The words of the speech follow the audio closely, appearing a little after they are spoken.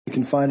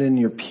You can find it in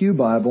your Pew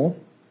Bible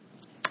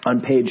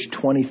on page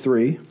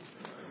 23.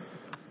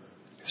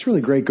 It's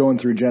really great going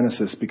through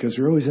Genesis because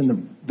you're always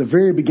in the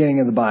very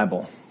beginning of the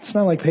Bible. It's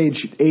not like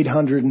page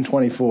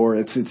 824.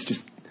 It's just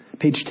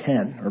page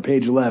 10 or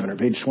page 11 or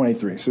page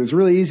 23. So it's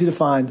really easy to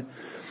find.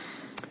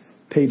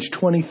 Page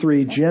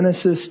 23,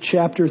 Genesis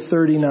chapter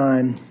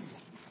 39,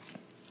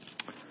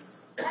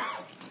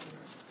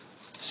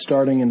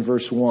 starting in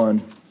verse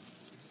 1.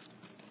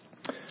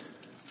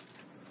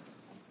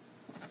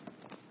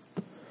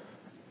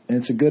 And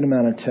it's a good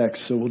amount of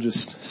text, so we'll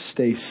just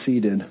stay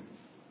seated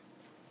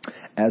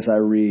as I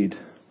read.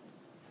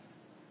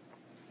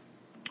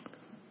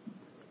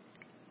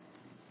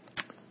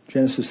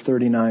 Genesis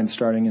 39,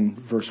 starting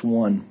in verse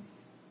 1.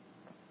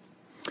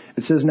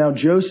 It says, "Now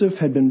Joseph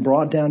had been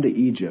brought down to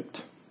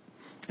Egypt,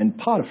 and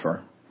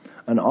Potiphar,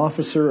 an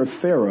officer of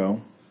Pharaoh,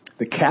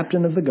 the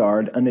captain of the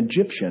guard, an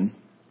Egyptian,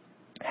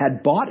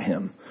 had bought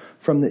him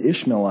from the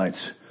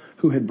Ishmaelites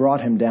who had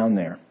brought him down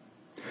there.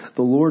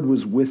 The Lord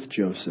was with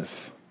Joseph,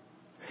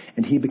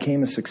 and he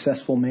became a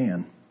successful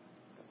man.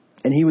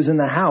 And he was in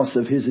the house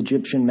of his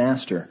Egyptian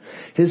master.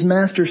 His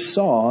master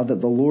saw that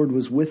the Lord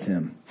was with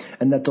him,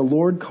 and that the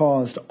Lord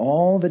caused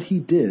all that he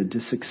did to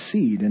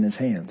succeed in his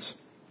hands.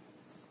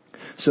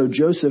 So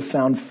Joseph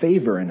found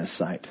favor in his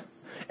sight,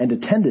 and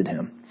attended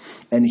him,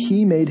 and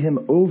he made him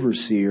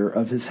overseer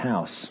of his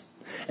house,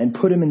 and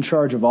put him in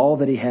charge of all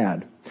that he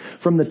had.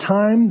 From the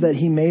time that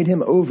he made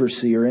him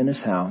overseer in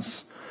his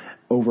house,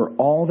 over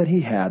all that he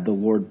had, the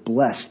Lord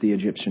blessed the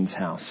Egyptian's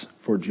house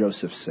for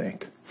Joseph's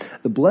sake.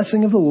 The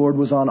blessing of the Lord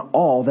was on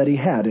all that he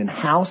had in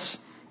house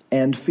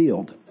and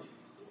field.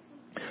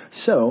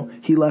 So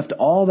he left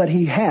all that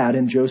he had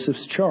in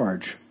Joseph's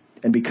charge,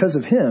 and because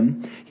of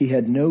him, he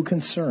had no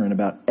concern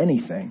about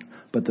anything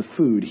but the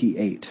food he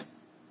ate.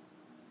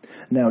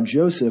 Now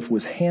Joseph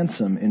was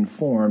handsome in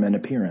form and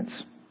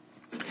appearance.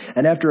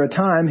 And after a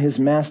time, his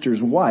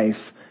master's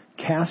wife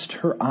cast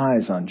her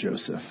eyes on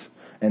Joseph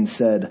and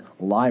said,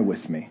 'Lie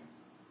with me.'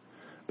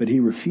 But he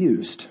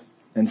refused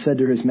and said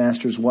to his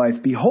master's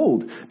wife,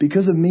 'Behold,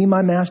 because of me,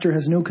 my master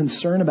has no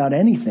concern about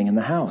anything in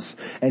the house,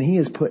 and he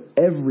has put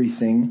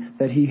everything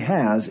that he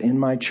has in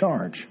my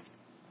charge.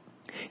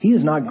 He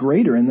is not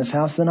greater in this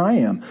house than I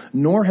am,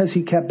 nor has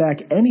he kept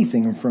back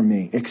anything from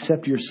me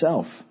except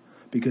yourself,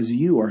 because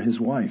you are his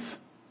wife.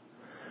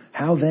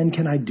 How then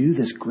can I do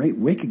this great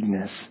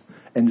wickedness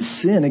and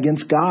sin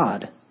against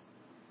God?'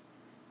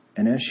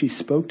 And as she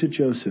spoke to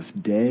Joseph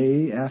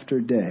day after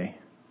day,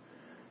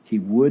 he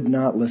would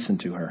not listen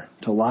to her,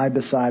 to lie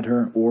beside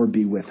her or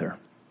be with her.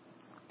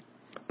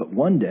 But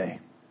one day,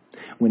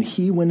 when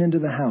he went into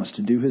the house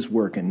to do his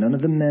work, and none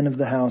of the men of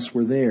the house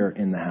were there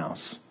in the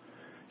house,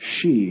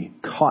 she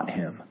caught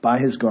him by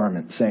his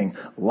garment, saying,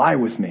 'Lie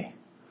with me.'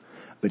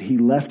 But he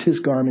left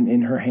his garment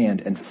in her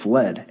hand and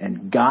fled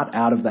and got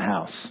out of the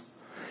house.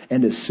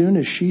 And as soon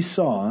as she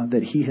saw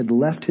that he had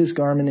left his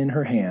garment in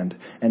her hand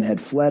and had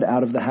fled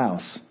out of the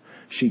house,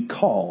 she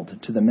called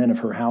to the men of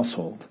her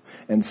household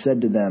and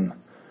said to them,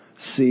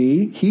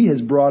 'See, he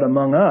has brought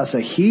among us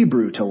a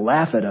Hebrew to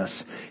laugh at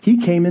us.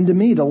 He came into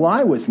me to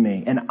lie with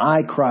me, and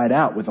I cried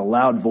out with a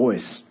loud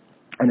voice.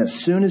 And as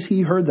soon as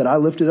he heard that I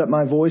lifted up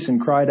my voice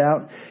and cried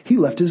out, he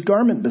left his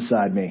garment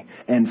beside me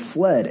and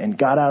fled and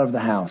got out of the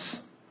house.'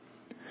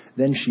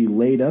 Then she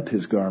laid up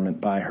his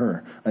garment by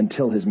her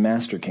until his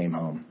master came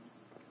home.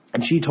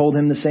 And she told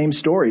him the same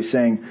story,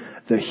 saying,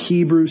 'The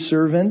Hebrew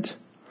servant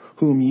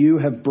whom you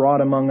have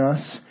brought among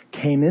us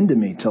came into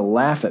me to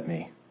laugh at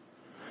me.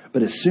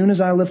 But as soon as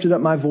I lifted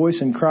up my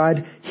voice and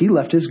cried, he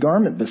left his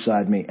garment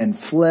beside me and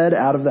fled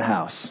out of the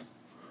house.'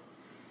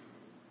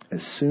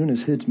 As soon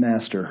as his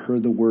master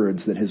heard the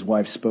words that his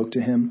wife spoke to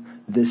him,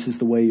 'This is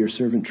the way your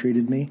servant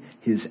treated me,'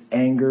 his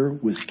anger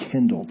was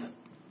kindled.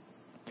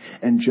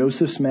 And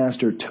Joseph's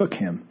master took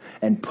him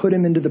and put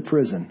him into the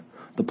prison,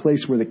 the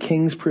place where the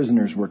king's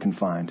prisoners were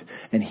confined,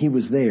 and he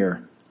was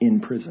there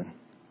in prison.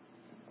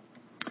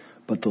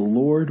 But the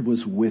Lord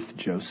was with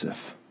Joseph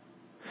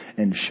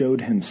and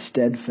showed him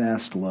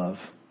steadfast love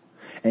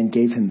and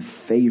gave him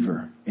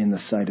favor in the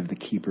sight of the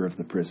keeper of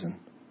the prison.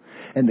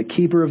 And the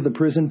keeper of the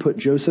prison put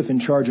Joseph in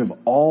charge of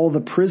all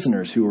the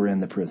prisoners who were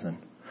in the prison.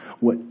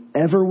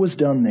 Whatever was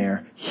done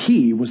there,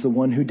 he was the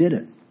one who did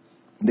it.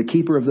 The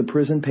keeper of the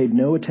prison paid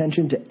no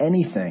attention to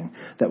anything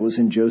that was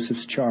in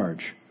Joseph's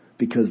charge,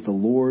 because the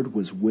Lord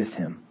was with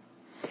him.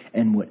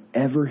 And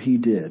whatever he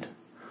did,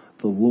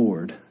 the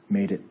Lord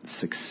made it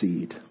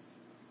succeed."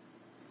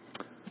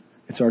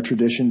 It's our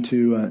tradition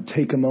to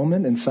take a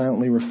moment and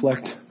silently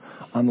reflect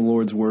on the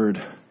Lord's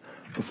word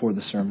before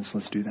the sermon. So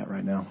let's do that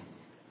right now.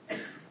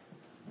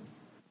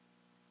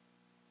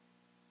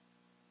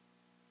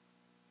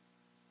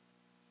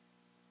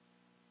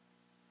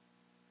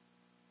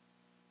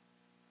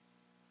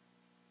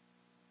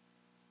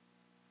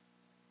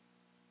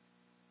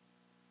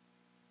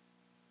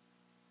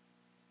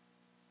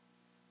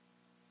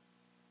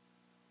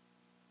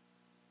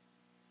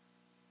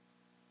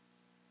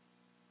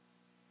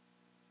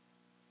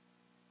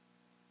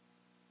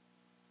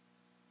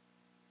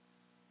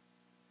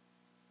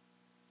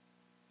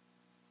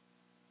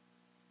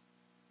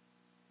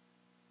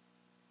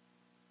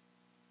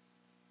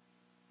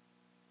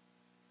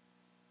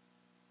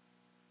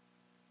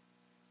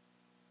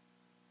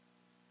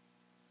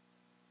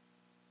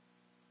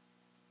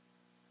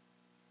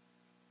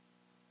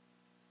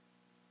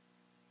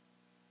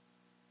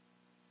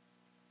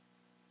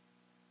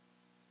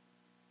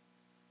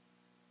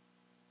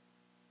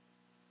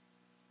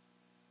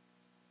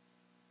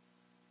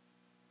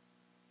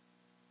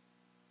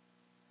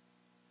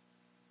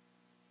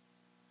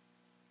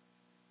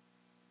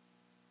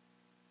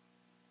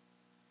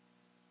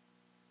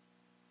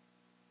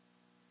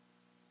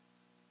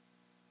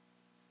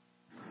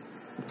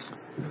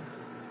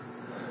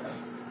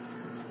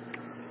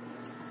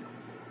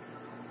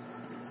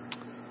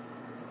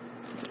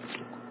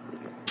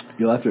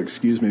 You'll have to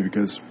excuse me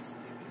because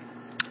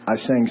I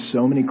sang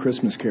so many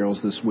Christmas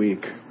carols this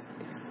week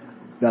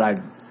that I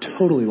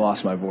totally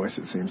lost my voice,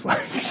 it seems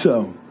like.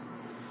 So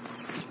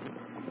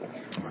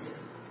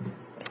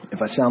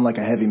if I sound like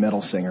a heavy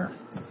metal singer,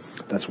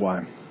 that's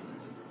why.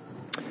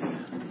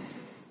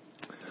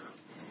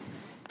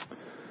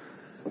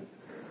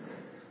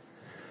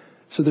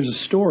 So there's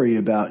a story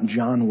about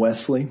John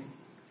Wesley.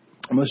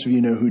 Most of you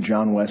know who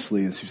John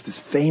Wesley is. He's this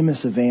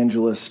famous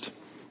evangelist,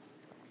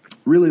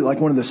 really like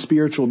one of the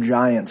spiritual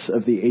giants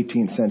of the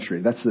 18th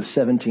century. That's the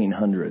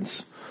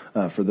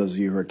 1700s, for those of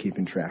you who are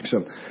keeping track.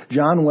 So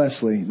John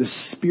Wesley, this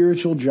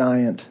spiritual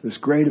giant, this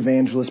great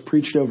evangelist,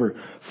 preached over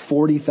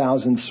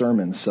 40,000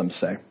 sermons, some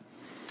say,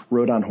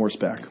 rode on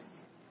horseback,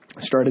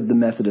 started the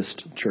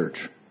Methodist Church.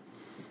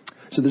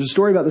 So there's a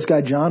story about this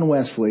guy, John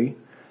Wesley,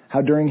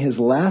 how during his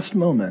last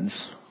moments,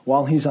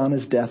 while he's on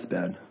his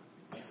deathbed,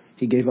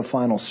 he gave a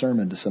final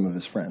sermon to some of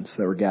his friends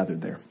that were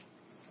gathered there.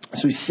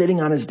 So he's sitting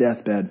on his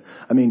deathbed.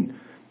 I mean,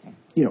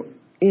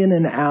 in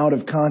and out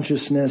of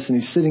consciousness, and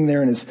he's sitting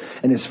there,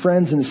 and his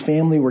friends and his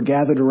family were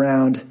gathered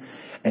around,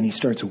 and he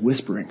starts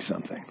whispering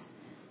something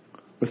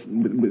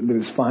with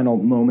his final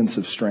moments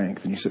of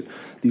strength. And he said,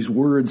 these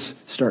words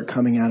start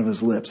coming out of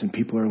his lips, and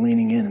people are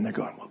leaning in, and they're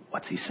going,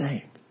 "What's he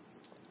saying?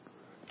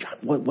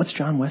 What's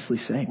John Wesley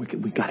saying?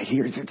 We got to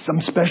hear it. It's some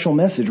special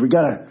message. We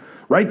got to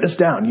write this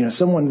down.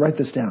 Someone write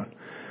this down."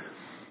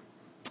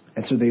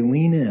 And so they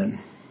lean in,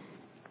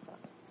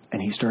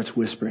 and he starts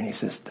whispering. He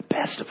says, "The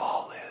best of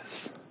all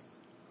is."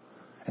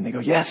 And they go,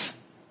 "Yes.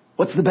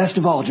 What's the best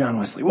of all, John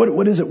Wesley?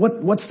 What is it?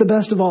 What's the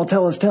best of all?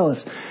 Tell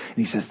us. And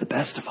he says, "The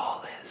best of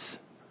all is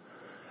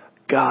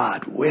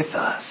God with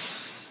us."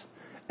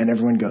 And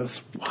everyone goes,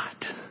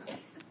 "What?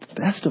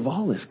 The best of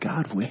all is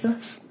God with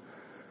us?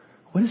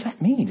 What does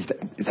that mean?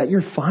 Is that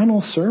your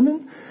final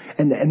sermon?"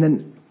 And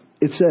then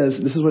it says,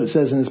 this is what it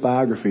says in his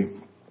biography,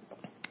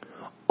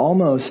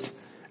 almost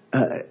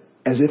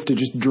as if to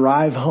just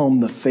drive home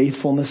the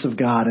faithfulness of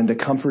God and to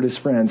comfort his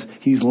friends,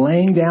 he's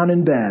laying down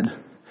in bed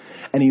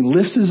and he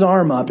lifts his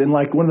arm up in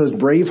like one of those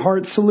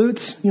Braveheart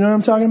salutes. You know what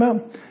I'm talking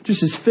about?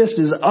 Just his fist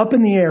is up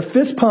in the air,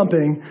 fist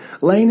pumping,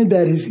 laying in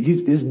bed.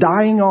 His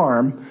dying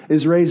arm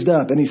is raised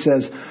up, and he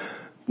says,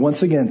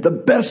 once again, "The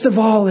best of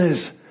all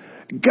is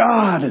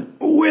God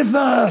with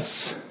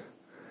us."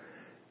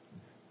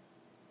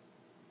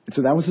 And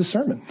so that was his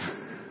sermon.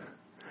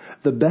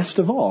 The best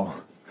of all.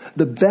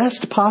 The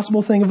best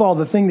possible thing of all.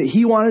 The thing that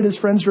he wanted his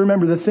friends to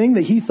remember. The thing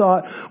that he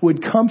thought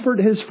would comfort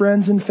his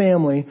friends and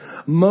family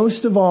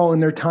most of all in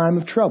their time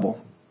of trouble,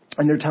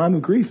 in their time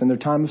of grief, in their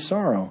time of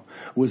sorrow,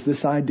 was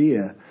this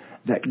idea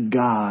that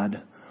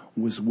God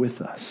was with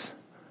us.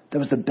 That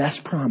was the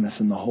best promise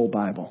in the whole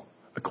Bible,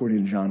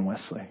 according to John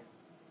Wesley.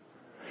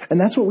 And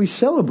that's what we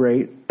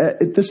celebrate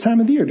at this time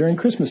of the year, during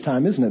Christmas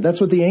time, isn't it?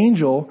 That's what the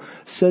angel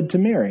said to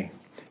Mary.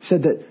 He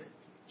said that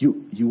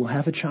you will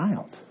have a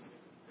child.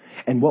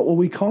 And what will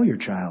we call your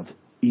child?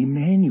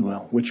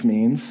 Emmanuel, which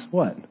means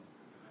what?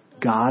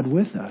 God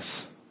with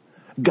us.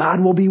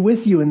 God will be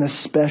with you in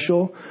this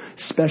special,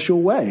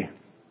 special way.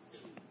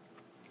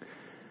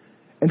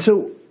 And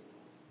so,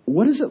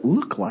 what does it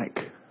look like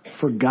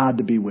for God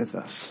to be with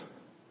us?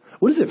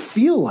 What does it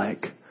feel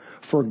like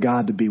for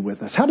God to be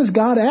with us? How does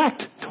God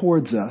act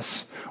towards us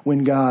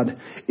when God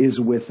is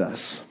with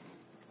us?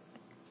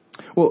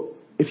 Well,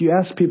 if you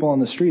ask people on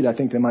the street, I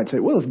think they might say,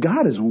 well, if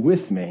God is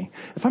with me,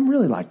 if I'm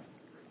really like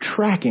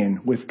tracking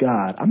with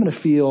God, I'm going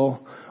to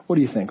feel, what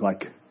do you think?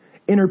 Like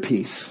inner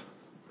peace.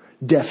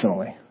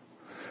 Definitely.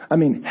 I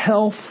mean,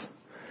 health,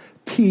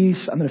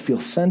 peace. I'm going to feel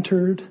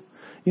centered.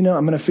 I'm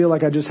going to feel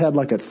like I just had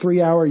like a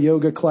 3-hour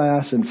yoga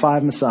class and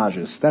 5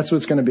 massages. That's what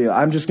it's going to be.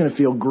 I'm just going to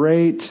feel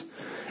great.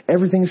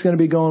 Everything's going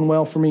to be going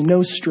well for me.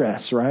 No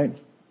stress, right?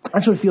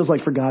 That's what it feels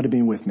like for God to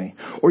be with me.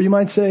 Or you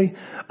might say,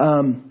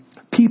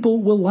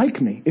 people will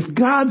like me. If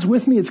God's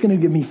with me, it's going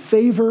to give me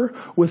favor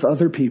with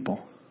other people.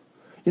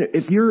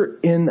 If you're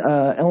in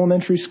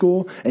elementary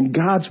school and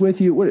God's with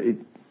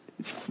you,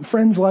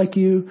 friends like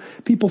you,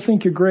 people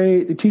think you're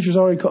great, the teacher's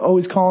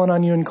always calling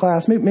on you in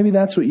class. Maybe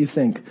that's what you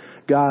think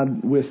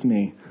God with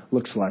me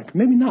looks like.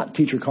 Maybe not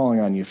teacher calling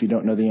on you if you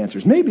don't know the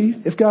answers.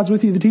 Maybe if God's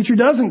with you, the teacher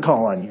doesn't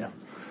call on you.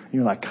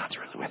 You're like, God's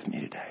really with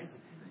me today.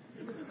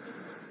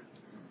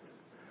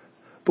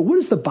 But what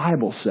does the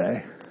Bible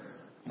say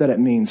that it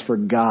means for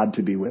God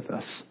to be with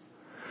us?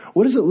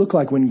 What does it look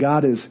like when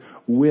God is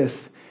with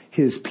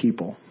his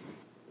people?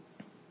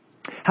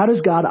 How does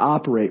God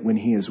operate when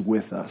he is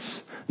with us?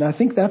 Now, I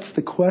think that's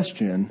the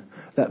question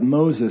that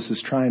Moses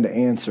is trying to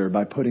answer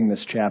by putting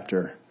this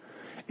chapter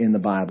in the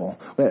Bible.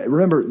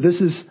 Remember, this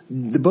is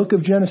the book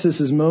of Genesis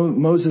is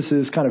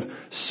Moses' kind of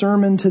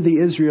sermon to the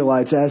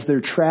Israelites as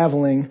they're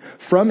traveling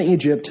from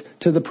Egypt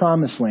to the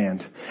Promised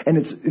Land. And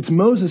it's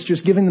Moses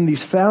just giving them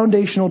these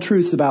foundational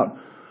truths about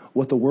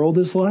what the world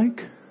is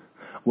like,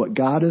 what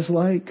God is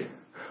like,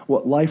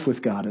 what life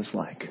with God is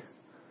like.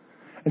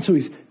 And so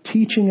he's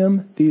teaching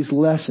them these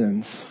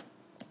lessons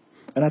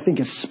And I think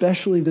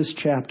especially this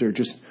chapter,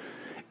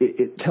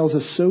 it tells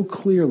us so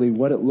clearly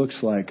what it looks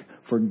like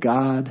for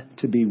God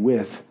to be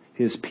with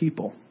his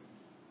people,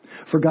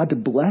 for God to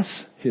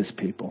bless his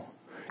people.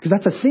 Because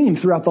that's a theme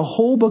throughout the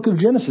whole book of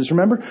Genesis.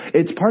 Remember,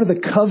 it's part of the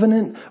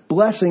covenant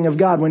blessing of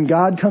God. When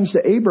God comes to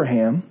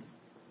Abraham,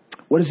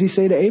 what does he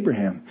say to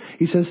Abraham?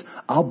 He says,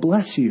 I'll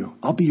bless you.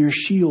 I'll be your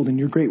shield and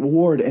your great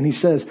reward. And he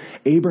says,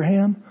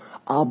 Abraham,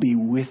 I'll be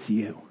with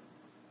you.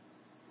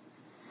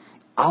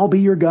 I'll be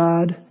your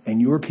God and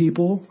your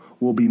people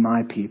will be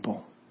my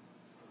people.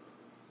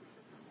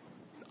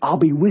 I'll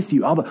be with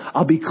you.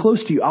 I'll be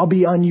close to you. I'll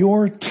be on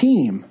your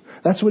team.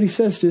 That's what he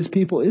says to his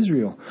people,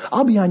 Israel.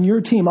 I'll be on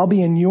your team. I'll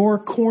be in your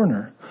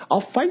corner.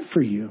 I'll fight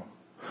for you.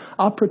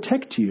 I'll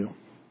protect you.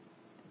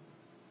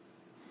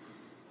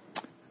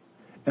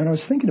 And I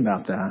was thinking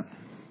about that.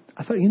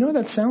 I thought, you know what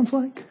that sounds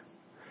like?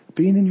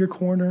 Being in your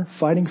corner,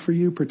 fighting for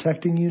you,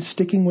 protecting you,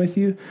 sticking with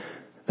you.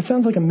 That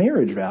sounds like a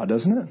marriage vow,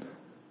 doesn't it?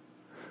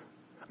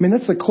 I mean,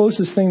 that's the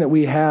closest thing that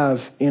we have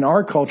in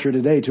our culture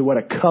today to what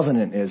a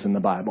covenant is in the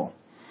Bible.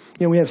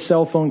 You know, we have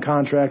cell phone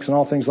contracts and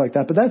all things like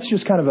that, but that's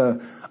just kind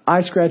of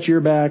I scratch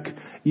your back,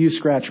 you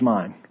scratch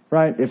mine,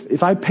 right?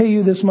 If I pay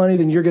you this money,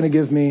 then you're going to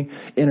give me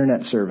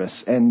internet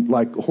service and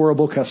like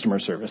horrible customer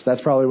service.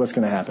 That's probably what's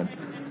going to happen.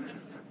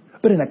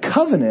 But in a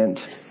covenant,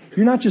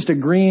 you're not just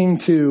agreeing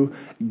to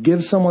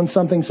give someone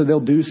something so they'll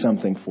do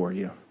something for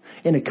you.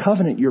 In a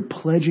covenant, you're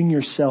pledging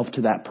yourself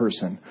to that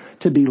person,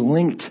 to be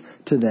linked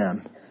to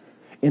them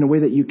in a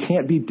way that you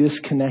can't be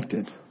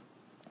disconnected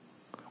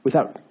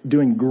without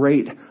doing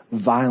great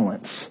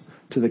violence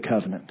to the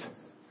covenant.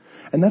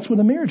 And that's what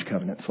a marriage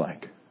covenant's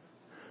like.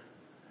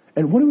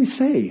 And what do we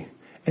say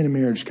in a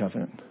marriage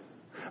covenant?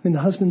 I mean, the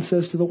husband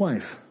says to the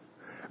wife,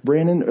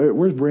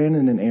 where's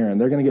Brandon and Aaron?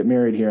 They're going to get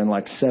married here in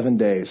like 7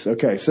 days.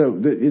 Okay, so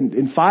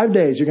in 5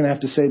 days, you're going to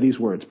have to say these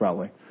words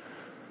probably.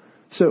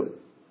 So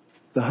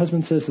the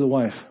husband says to the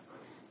wife,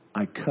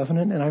 I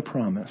covenant and I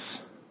promise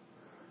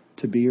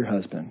to be your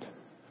husband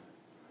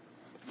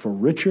for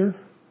richer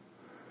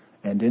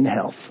and in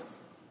health.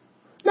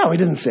 No, he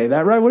doesn't say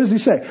that, right? What does he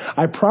say?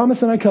 I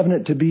promise and I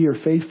covenant to be your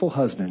faithful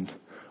husband.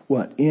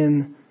 What?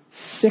 In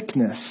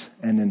sickness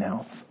and in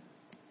health.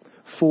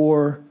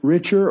 For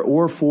richer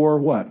or for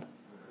what?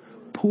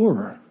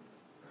 Poorer.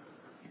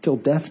 Till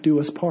death do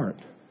us part.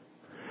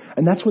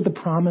 And that's what the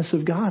promise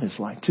of God is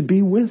like. To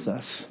be with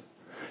us.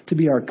 To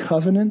be our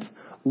covenant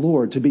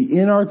Lord. To be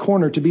in our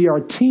corner. To be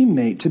our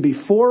teammate. To be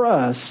for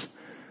us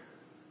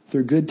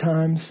through good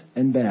times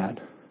and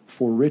bad.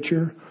 For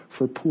richer,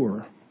 for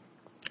poorer.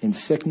 In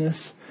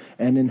sickness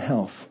and in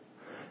health.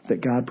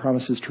 That God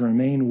promises to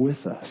remain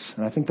with us.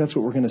 And I think that's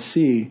what we're going to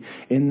see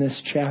in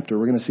this chapter.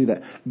 We're going to see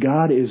that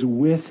God is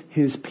with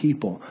his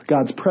people.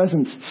 God's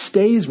presence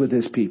stays with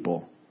his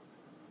people.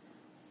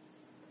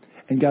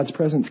 And God's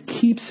presence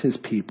keeps his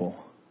people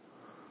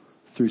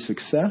through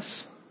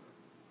success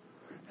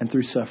and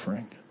through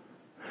suffering.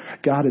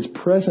 God is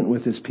present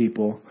with his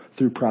people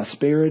through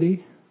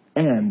prosperity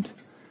and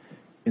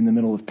in the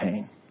middle of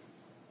pain.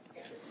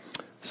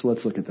 So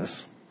let's look at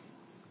this.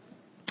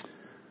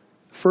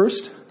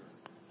 First,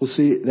 we'll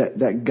see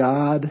that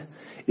God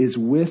is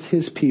with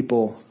his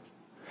people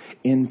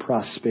in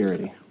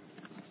prosperity.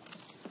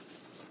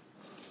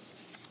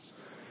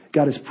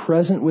 God is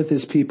present with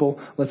his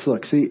people. Let's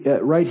look. See,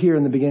 right here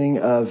in the beginning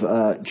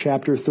of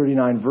chapter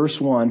 39, verse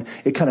 1,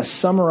 it kind of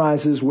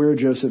summarizes where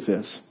Joseph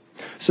is.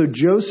 So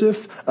Joseph,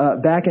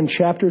 back in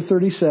chapter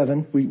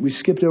 37, we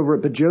skipped over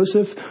it, but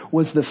Joseph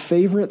was the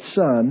favorite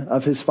son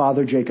of his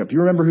father Jacob. You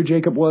remember who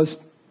Jacob was?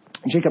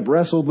 Jacob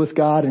wrestled with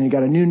God and he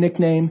got a new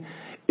nickname,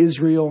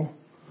 Israel.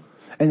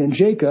 And then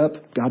Jacob,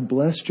 God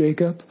blessed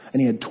Jacob,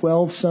 and he had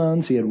 12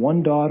 sons. He had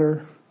one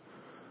daughter,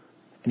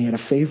 and he had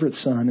a favorite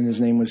son, and his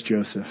name was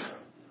Joseph.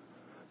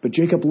 But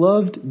Jacob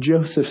loved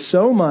Joseph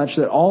so much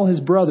that all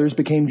his brothers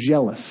became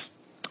jealous.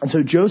 And so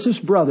Joseph's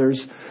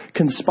brothers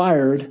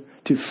conspired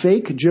to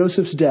fake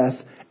Joseph's death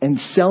and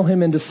sell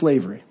him into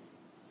slavery.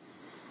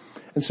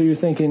 And so you're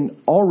thinking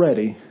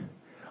already,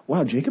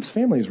 wow, Jacob's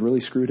family is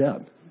really screwed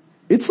up.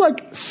 It's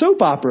like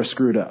soap opera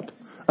screwed up.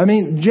 I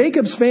mean,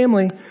 Jacob's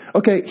family,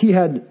 okay, he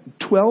had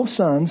 12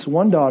 sons,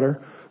 one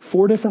daughter,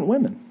 4 different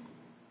women.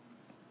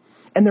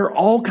 And they're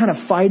all kind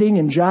of fighting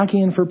and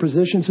jockeying for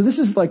position. So this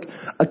is like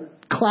a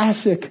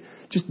classic,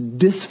 just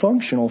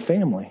dysfunctional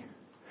family.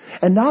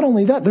 And not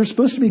only that, they're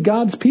supposed to be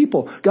God's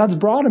people. God's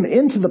brought them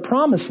into the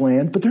promised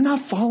land, but they're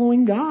not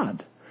following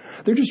God.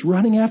 They're just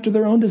running after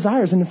their own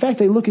desires. And in fact,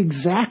 they look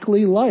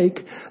exactly like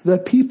the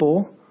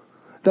people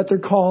that they're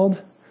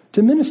called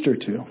to minister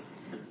to.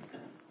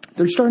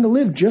 They're starting to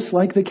live just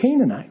like the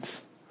Canaanites.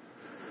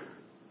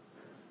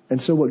 And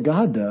so what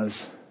God does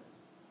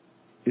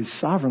is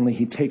sovereignly,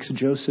 he takes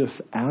Joseph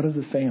out of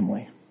the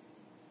family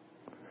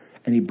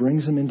and he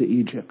brings him into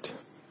Egypt.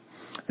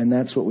 And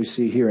that's what we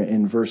see here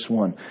in verse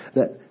 1.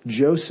 That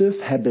Joseph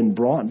had been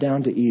brought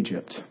down to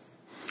Egypt.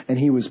 And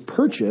he was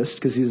purchased,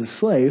 because he was a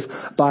slave,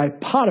 by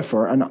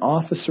Potiphar, an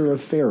officer of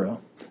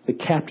Pharaoh, the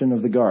captain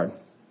of the guard.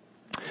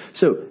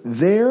 So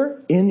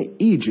there in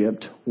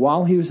Egypt,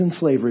 while he was in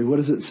slavery, what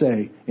does it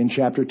say in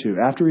chapter 2?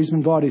 After he's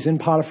been bought, he's in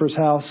Potiphar's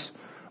house.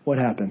 What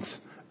happens?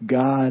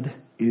 God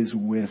is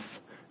with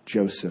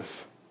Joseph.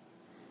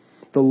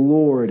 The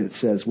Lord, it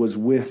says, was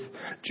with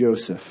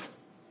Joseph.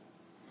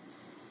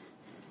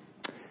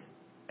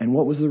 And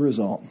what was the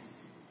result?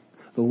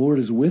 The Lord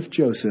is with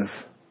Joseph,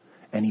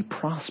 and he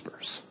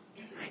prospers.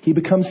 He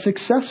becomes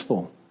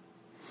successful.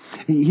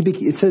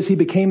 It says he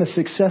became a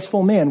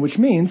successful man, which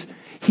means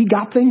he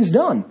got things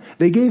done.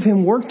 They gave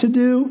him work to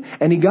do,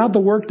 and he got the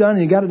work done,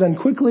 and he got it done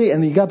quickly,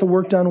 and he got the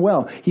work done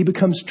well. He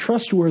becomes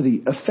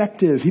trustworthy,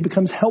 effective. He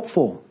becomes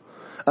helpful.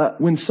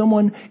 When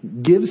someone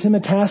gives him a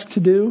task to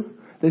do,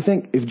 they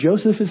think, if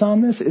Joseph is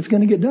on this, it's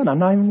going to get done. I'm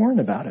not even worrying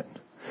about it.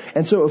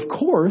 And so, of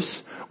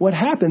course, what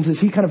happens is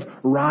he kind of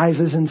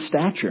rises in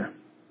stature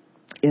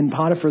in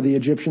Potiphar, the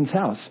Egyptian's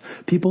house.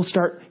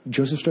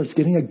 Joseph starts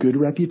getting a good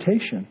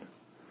reputation.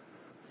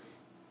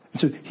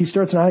 So he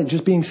starts not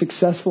just being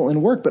successful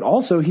in work, but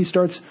also he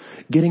starts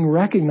getting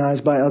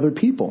recognized by other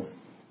people.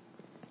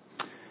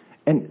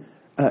 And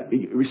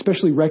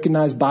especially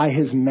recognized by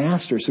his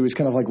master. So he's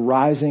kind of like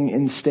rising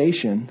in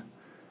station.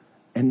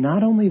 And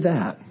not only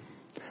that,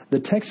 the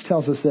text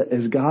tells us that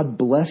as God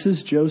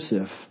blesses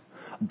Joseph,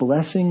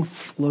 blessing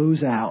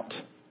flows out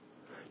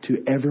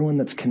to everyone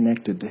that's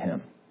connected to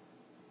him.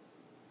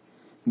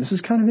 And this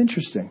is kind of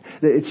interesting.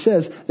 It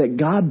says that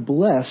God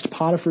blessed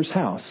Potiphar's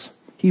house.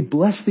 He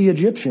blessed the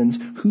Egyptians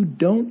who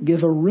don't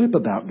give a rip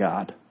about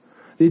God.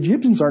 The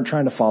Egyptians aren't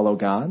trying to follow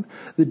God.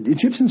 The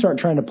Egyptians aren't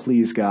trying to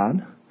please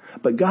God.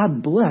 But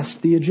God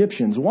blessed the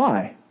Egyptians.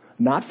 Why?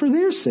 Not for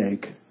their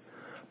sake,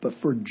 but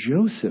for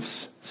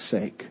Joseph's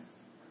sake.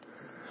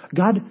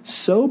 God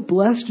so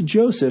blessed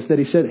Joseph that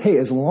he said, hey,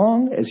 as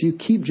long as you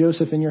keep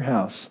Joseph in your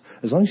house,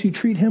 as long as you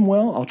treat him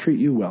well, I'll treat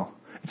you well.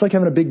 It's like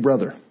having a big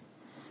brother,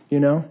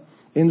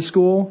 In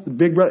school,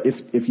 big brother,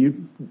 if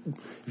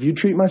you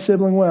treat my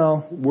sibling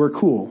well, we're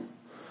cool.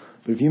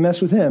 But if you mess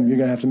with him, you're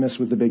going to have to mess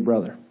with the big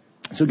brother.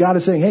 So God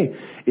is saying, hey,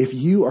 if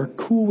you are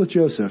cool with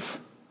Joseph,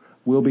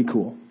 we'll be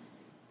cool.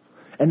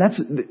 And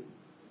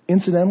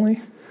incidentally,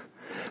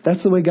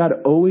 that's the way God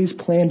always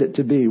planned it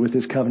to be with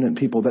his covenant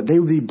people, that they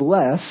would be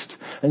blessed,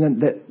 and then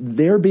that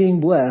their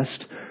being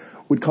blessed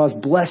would cause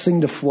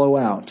blessing to flow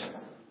out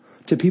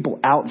to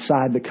people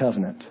outside the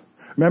covenant.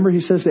 Remember,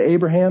 he says to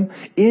Abraham,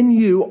 in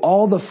you,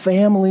 all the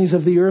families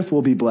of the earth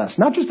will be blessed.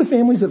 Not just the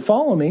families that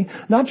follow me,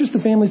 not just the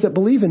families that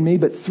believe in me,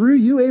 but through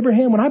you,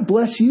 Abraham, when I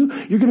bless you,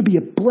 you're going to be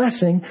a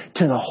blessing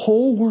to the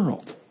whole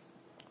world.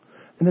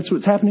 And that's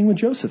what's happening with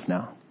Joseph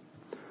now.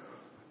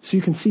 So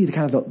you can see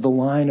the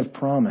line of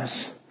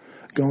promise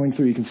going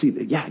through. You can see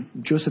that,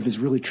 Joseph is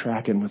really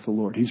tracking with the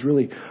Lord. He's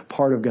really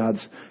part of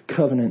God's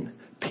covenant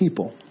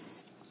people.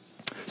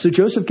 So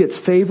Joseph gets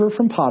favor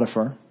from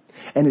Potiphar,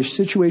 and his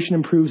situation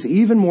improves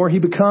even more. He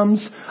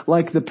becomes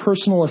like the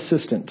personal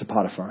assistant to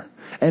Potiphar.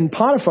 And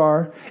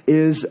Potiphar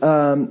is,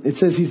 it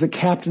says he's the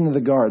captain of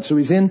the guard. So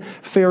he's in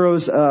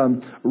Pharaoh's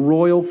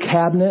royal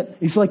cabinet.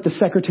 He's like the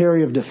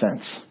Secretary of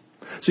Defense.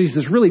 So he's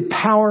this really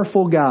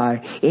powerful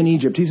guy in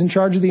Egypt. He's in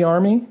charge of the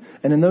army.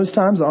 And in those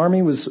times, the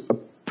army was a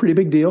pretty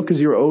big deal because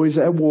you were always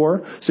at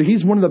war. So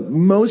he's one of the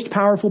most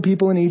powerful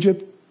people in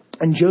Egypt.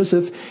 And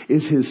Joseph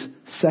is his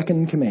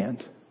second in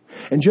command.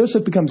 And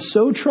Joseph becomes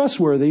so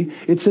trustworthy,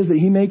 it says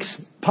that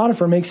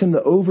Potiphar makes him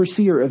the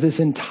overseer of his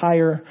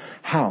entire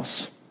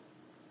house.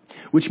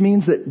 Which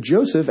means that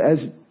Joseph,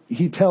 as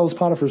he tells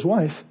Potiphar's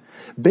wife,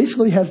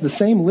 basically has the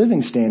same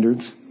living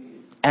standards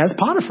as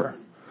Potiphar.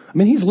 I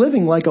mean, he's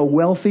living like a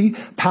wealthy,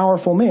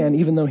 powerful man,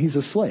 even though he's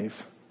a slave.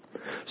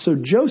 So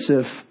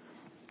Joseph,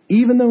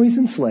 even though he's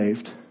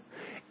enslaved,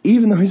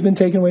 even though he's been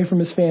taken away from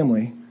his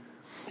family,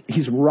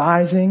 he's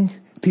rising,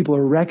 people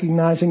are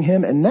recognizing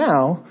him, and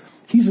now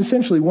he's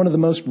essentially one of the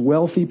most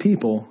wealthy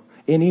people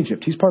in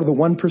Egypt. He's part of the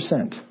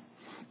 1%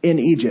 in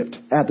Egypt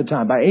at the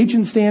time. By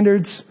ancient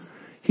standards,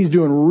 he's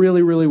doing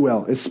really, really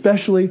well,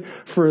 especially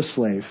for a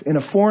slave. In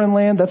a foreign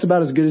land, that's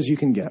about as good as you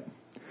can get.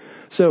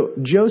 So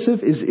Joseph,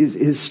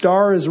 his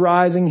star is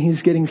rising.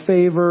 He's getting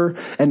favor.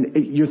 And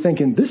you're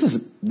thinking, this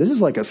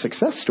is like a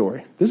success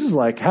story. This is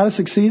like how to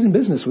succeed in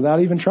business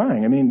without even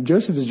trying. I mean,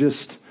 Joseph is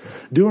just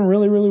doing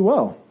really, really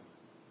well.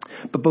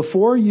 But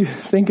before you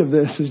think of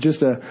this as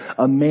just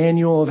a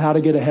manual of how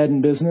to get ahead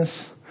in business,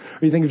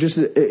 or you think of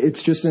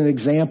it's just an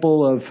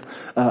example of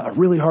a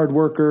really hard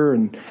worker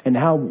and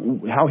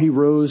how he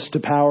rose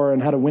to power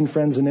and how to win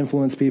friends and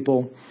influence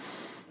people,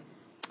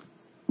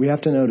 we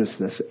have to notice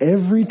this.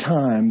 Every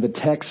time the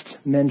text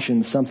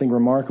mentions something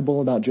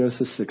remarkable about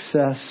Joseph's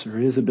success or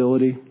his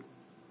ability,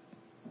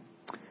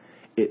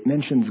 it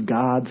mentions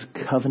God's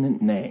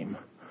covenant name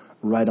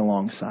right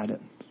alongside it.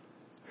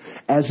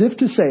 As if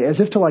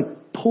to like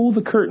pull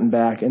the curtain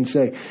back and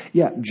say,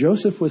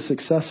 Joseph was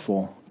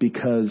successful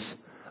because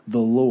the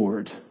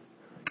Lord,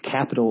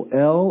 capital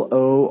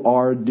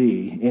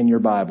L-O-R-D in your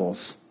Bibles,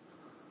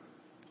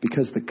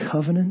 because the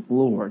covenant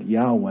Lord,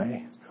 Yahweh,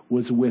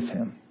 was with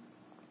him.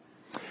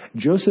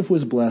 Joseph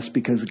was blessed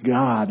because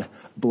God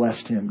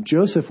blessed him.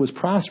 Joseph was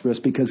prosperous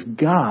because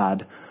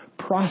God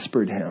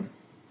prospered him.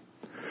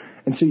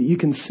 And so you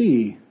can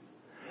see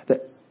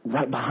that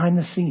right behind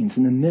the scenes,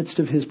 in the midst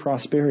of his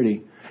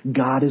prosperity,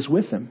 God is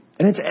with him.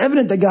 And it's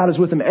evident that God is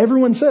with him.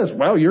 Everyone says,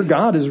 well, your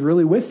God is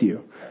really with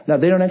you. Now,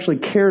 they don't actually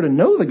care to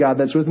know the God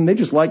that's with him. They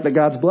just like that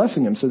God's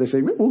blessing him. So they say,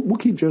 we'll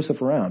keep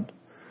Joseph around.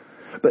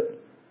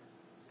 But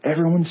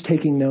everyone's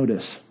taking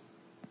notice.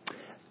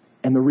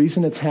 And the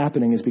reason it's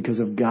happening is because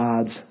of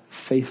God's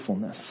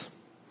faithfulness.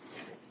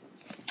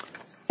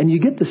 And you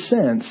get the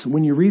sense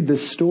when you read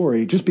this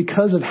story, just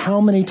because of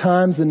how many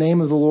times the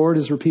name of the Lord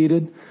is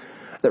repeated,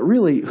 that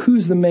really,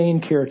 who's the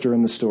main character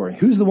in the story?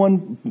 Who's the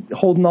one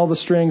holding all the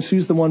strings?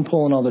 Who's the one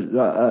pulling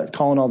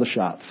calling all the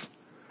shots?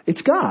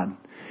 It's God.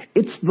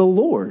 It's the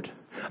Lord.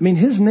 I mean,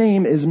 his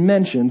name is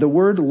mentioned. The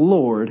word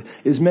Lord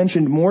is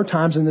mentioned more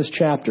times in this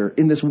chapter,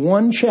 in this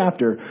one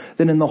chapter,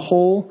 than in the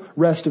whole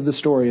rest of the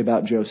story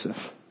about Joseph.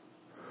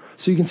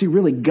 So you can see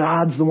really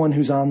God's the one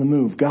who's on the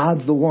move.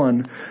 God's the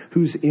one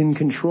who's in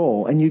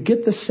control. And you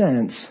get the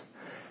sense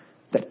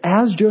that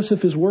as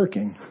Joseph is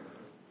working,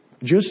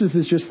 Joseph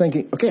is just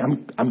thinking, okay,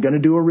 I'm going to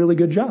do a really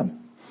good job.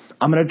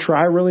 I'm going to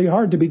try really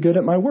hard to be good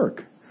at my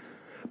work.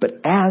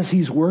 But as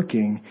he's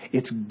working,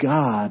 it's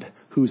God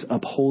who's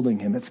upholding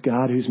him. It's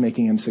God who's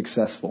making him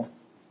successful.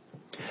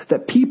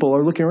 That people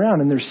are looking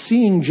around and they're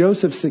seeing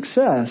Joseph's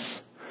success,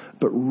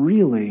 but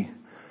really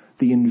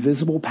the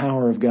invisible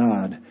power of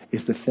God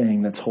is the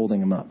thing that's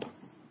holding him up.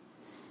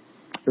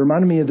 It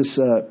reminded me of this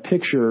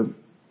picture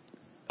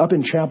up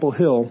in Chapel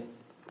Hill.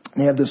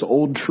 They have this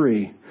old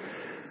tree.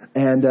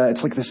 And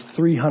it's like this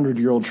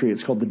 300-year-old tree.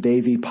 It's called the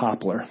Davy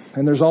poplar.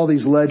 And there's all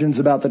these legends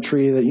about the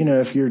tree that,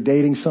 if you're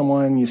dating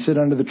someone, you sit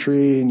under the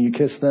tree and you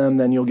kiss them,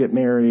 then you'll get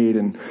married.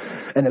 And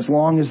as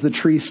long as the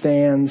tree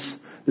stands,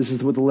 this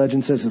is what the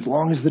legend says, as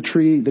long as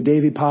the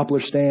Davy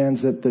poplar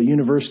stands, that the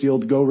university will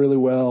go really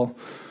well.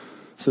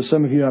 So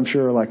some of you, I'm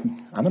sure, are like,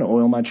 I'm going to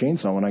oil my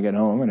chainsaw when I get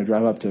home. I'm going to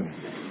drive up to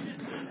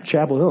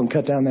Chapel Hill and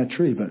cut down that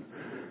tree.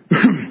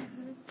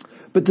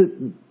 But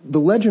the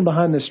legend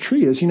behind this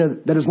tree is,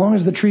 that as long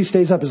as the tree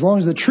stays up, as long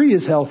as the tree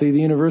is healthy, the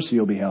university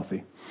will be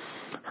healthy.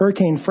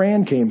 Hurricane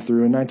Fran came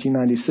through in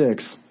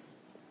 1996,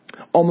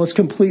 almost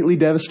completely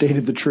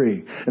devastated the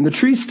tree. And the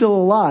tree's still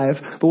alive,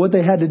 but what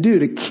they had to do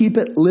to keep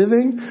it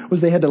living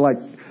was they had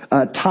to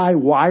tie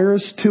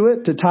wires to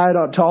it, to tie it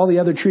out to all the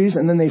other trees,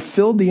 and then they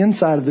filled the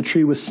inside of the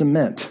tree with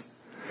cement.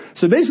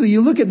 So basically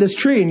you look at this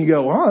tree and you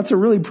go, wow, that's a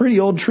really pretty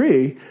old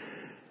tree.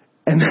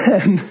 And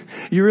then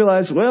you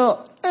realize,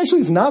 well,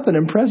 actually, it's not that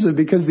impressive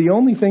because the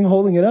only thing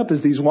holding it up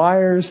is these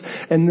wires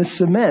and this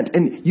cement.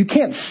 And you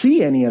can't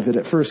see any of it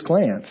at first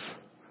glance.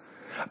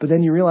 But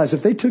then you realize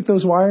if they took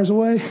those wires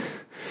away,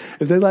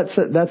 if they let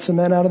that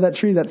cement out of that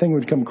tree, that thing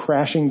would come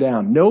crashing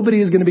down.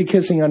 Nobody is going to be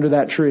kissing under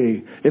that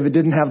tree if it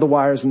didn't have the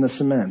wires and the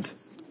cement.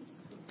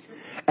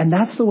 And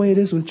that's the way it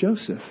is with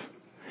Joseph.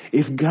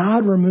 If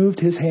God removed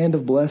his hand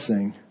of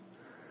blessing,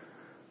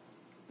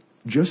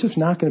 Joseph's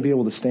not going to be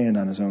able to stand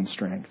on his own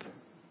strength.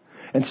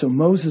 And so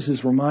Moses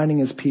is reminding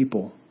his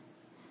people,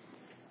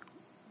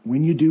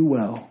 when you do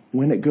well,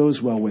 when it goes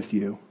well with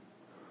you,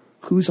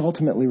 who's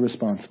ultimately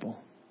responsible?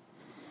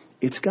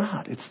 It's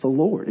God. It's the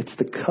Lord. It's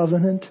the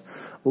covenant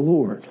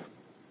Lord.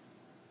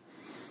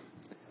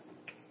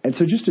 And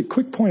so just a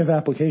quick point of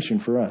application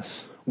for us.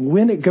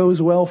 When it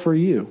goes well for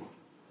you,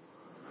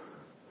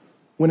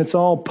 when it's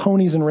all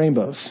ponies and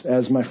rainbows,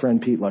 as my friend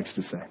Pete likes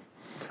to say.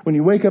 When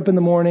you wake up in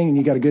the morning and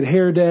you got a good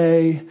hair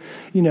day,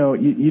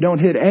 you don't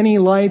hit any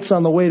lights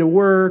on the way to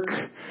work,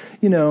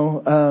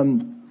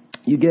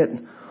 you get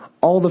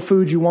all the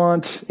food you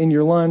want in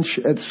your lunch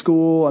at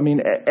school. I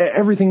mean,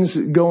 everything's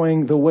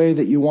going the way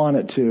that you want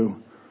it to.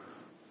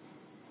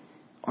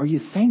 Are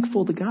you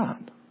thankful to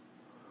God?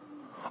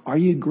 Are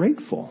you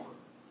grateful?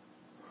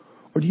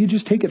 Or do you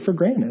just take it for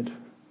granted?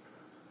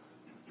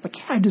 Like,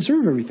 yeah, I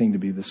deserve everything to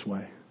be this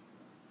way.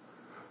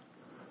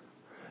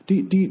 Do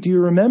you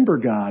remember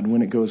God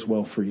when it goes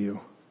well for you?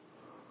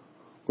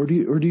 Or do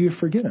you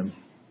forget him?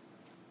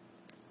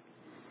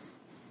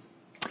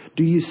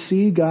 Do you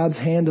see God's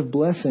hand of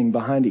blessing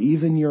behind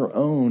even your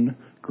own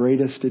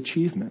greatest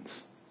achievements?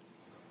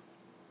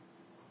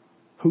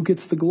 Who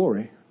gets the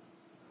glory?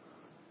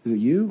 Is it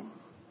you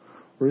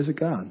or is it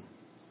God?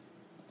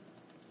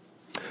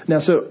 Now,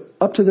 so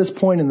up to this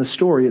point in the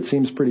story, it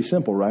seems pretty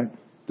simple, right?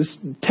 This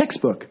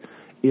textbook.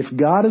 If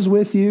God is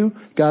with you,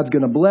 God's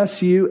going to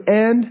bless you,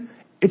 and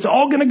it's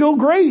all going to go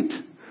great.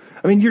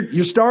 I mean,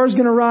 your star's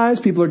going to rise.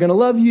 People are going to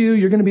love you.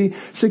 You're going to be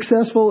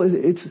successful.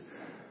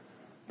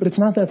 But it's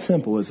not that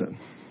simple, is it?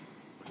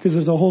 Because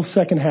there's a whole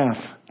second half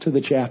to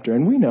the chapter.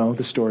 And we know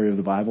the story of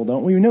the Bible,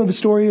 don't we? We know the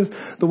story of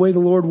the way the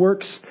Lord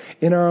works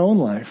in our own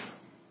life.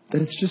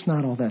 That it's just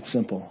not all that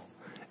simple,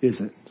 is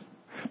it?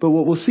 But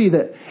what we'll see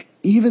that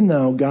even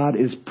though God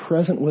is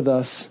present with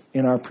us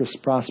in our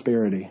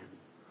prosperity,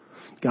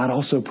 God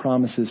also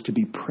promises to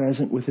be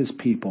present with his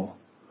people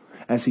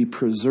as he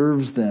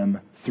preserves them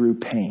through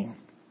pain.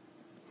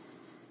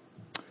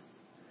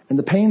 And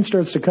the pain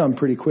starts to come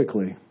pretty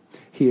quickly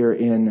here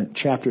in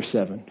chapter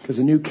 7, because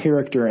a new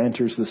character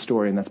enters the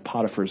story, and that's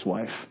Potiphar's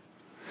wife.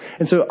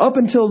 And so up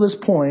until this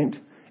point,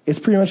 It's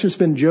pretty much just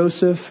been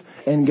Joseph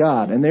and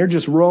God. And they're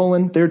just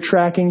rolling. They're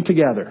tracking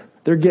together.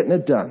 They're getting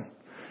it done.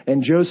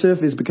 And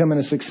Joseph is becoming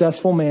a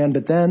successful man.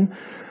 But then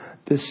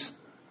this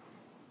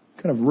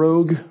kind of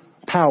rogue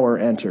power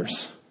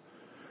enters.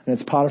 And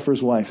it's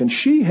Potiphar's wife. And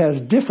she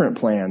has different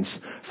plans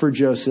for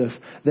Joseph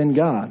than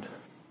God.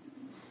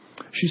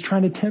 She's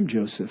trying to tempt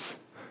Joseph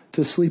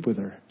to sleep with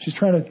her. She's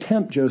trying to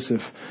tempt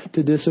Joseph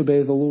to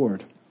disobey the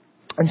Lord.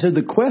 And so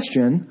the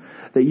question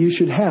that you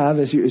should have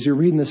as you're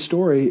reading this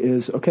story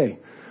is, okay,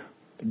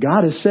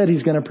 God has said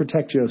he's going to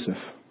protect Joseph.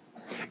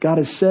 God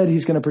has said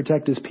he's going to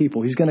protect his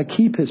people. He's going to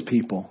keep his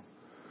people.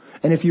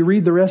 And if you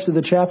read the rest of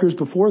the chapters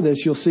before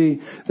this, you'll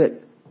see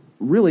that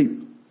really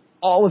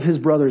all of his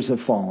brothers have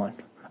fallen.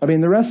 I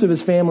mean, the rest of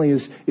his family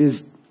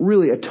is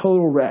really a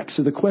total wreck.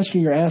 So the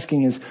question you're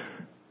asking is,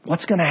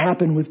 what's going to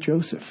happen with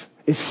Joseph?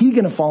 Is he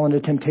going to fall into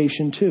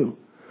temptation too?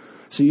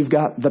 So you've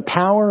got the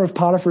power of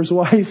Potiphar's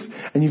wife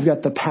and you've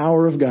got the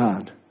power of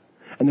God.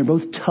 And they're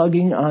both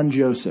tugging on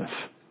Joseph.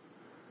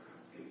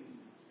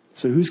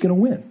 So who's going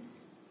to win?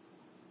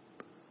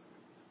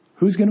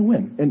 Who's going to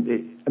win?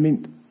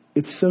 And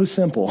it's so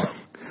simple.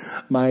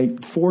 My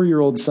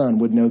 4-year-old son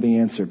would know the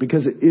answer.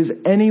 Because is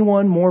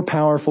anyone more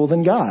powerful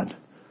than God?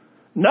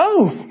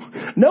 No.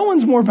 No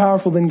one's more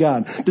powerful than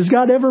God. Does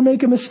God ever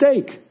make a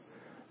mistake?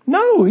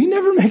 No, he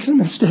never makes a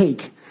mistake.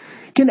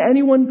 Can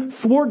anyone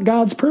thwart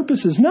God's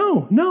purposes?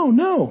 No.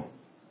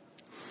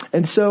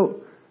 And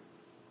so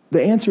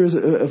the answer is,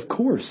 of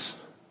course,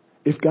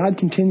 if God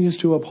continues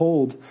to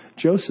uphold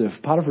Joseph,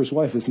 Potiphar's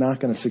wife is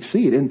not going to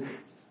succeed. And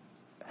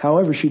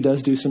however, she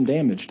does do some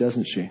damage,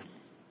 doesn't she?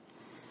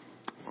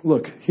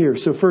 Look here.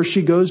 So first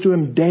she goes to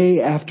him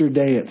day after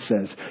day, it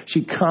says.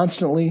 She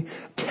constantly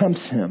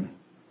tempts him.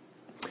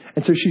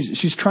 And so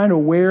she's trying to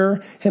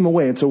wear him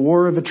away. It's a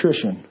war of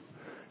attrition.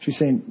 She's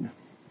saying,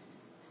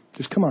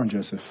 just come on,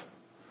 Joseph.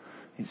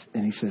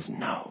 And he says,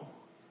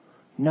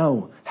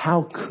 no,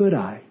 how could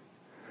I?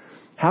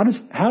 How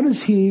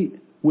does he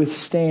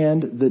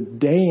withstand the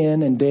day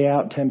in and day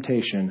out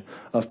temptation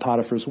of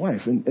Potiphar's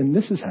wife? And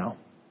this is how.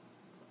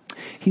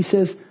 He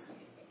says,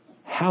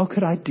 how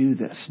could I do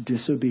this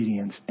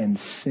disobedience and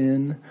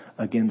sin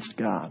against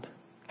God?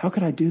 How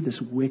could I do this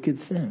wicked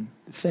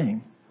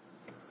thing?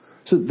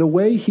 So the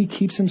way he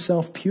keeps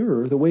himself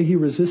pure, the way he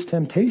resists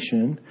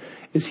temptation,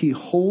 is he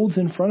holds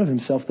in front of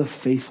himself the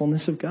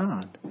faithfulness of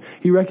God.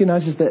 He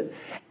recognizes that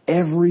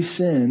every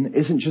sin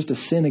isn't just a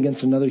sin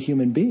against another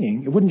human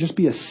being. It wouldn't just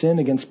be a sin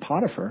against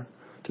Potiphar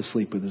to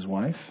sleep with his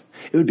wife.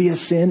 It would be a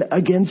sin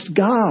against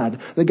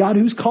God, the God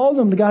who's called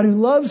him, the God who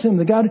loves him,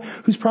 the God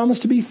who's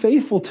promised to be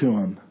faithful to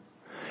him.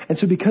 And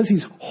so because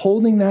he's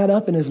holding that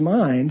up in his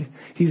mind,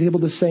 he's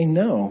able to say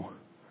no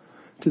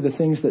to the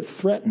things that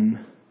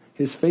threaten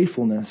his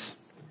faithfulness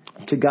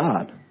to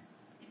God.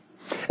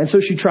 And so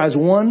she tries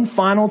one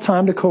final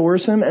time to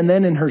coerce him, and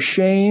then in her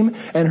shame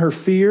and her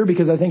fear,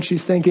 because I think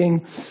she's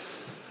thinking,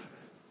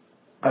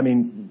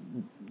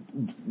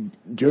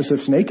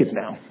 Joseph's naked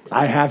now.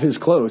 I have his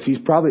clothes.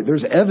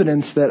 There's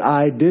evidence that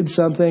I did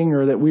something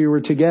or that we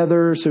were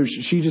together. So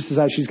she just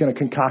decides she's going to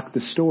concoct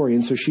the story.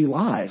 And so she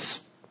lies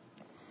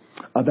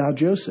about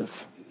Joseph.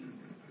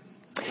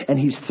 And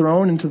he's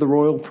thrown into the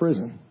royal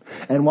prison.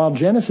 And while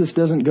Genesis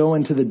doesn't go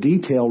into the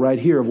detail right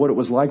here of what it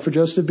was like for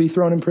Joseph to be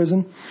thrown in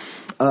prison,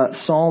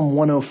 Psalm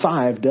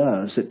 105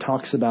 does. It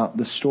talks about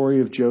the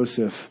story of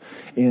Joseph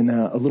in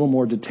a little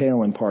more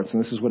detail in parts.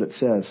 And this is what it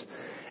says.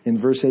 In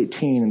verse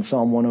 18 in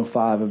Psalm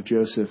 105 of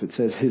Joseph, it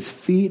says, his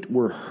feet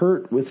were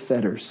hurt with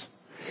fetters.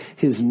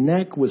 His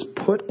neck was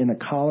put in a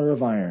collar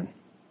of iron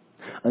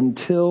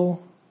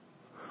until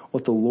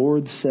what the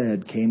Lord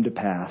said came to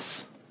pass.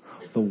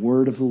 The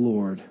word of the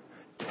Lord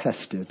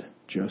tested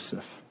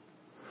Joseph.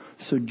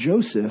 So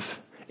Joseph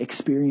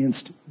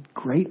experienced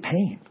great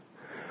pain,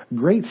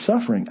 great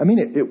suffering.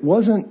 It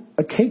wasn't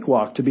a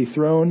cakewalk to be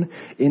thrown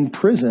in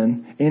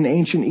prison in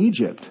ancient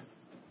Egypt.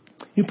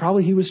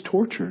 Probably he was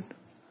tortured.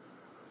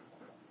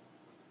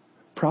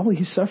 Probably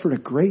he suffered a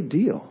great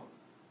deal.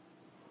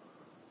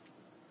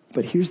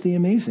 But here's the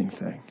amazing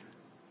thing.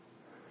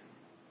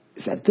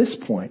 Is at this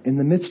point, in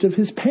the midst of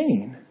his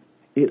pain,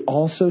 it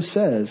also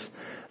says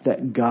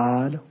that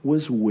God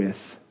was with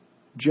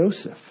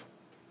Joseph.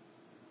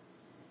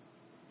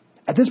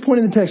 At this point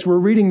in the text, we're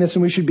reading this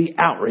and we should be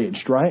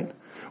outraged, right?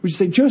 We should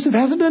say, Joseph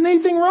hasn't done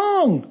anything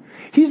wrong.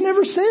 He's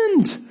never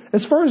sinned.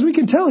 As far as we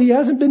can tell, he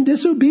hasn't been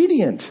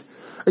disobedient.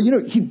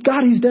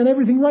 He's done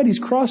everything right. He's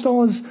crossed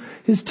all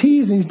his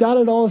T's and he's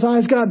dotted all his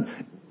I's. God,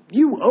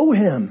 you owe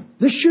him.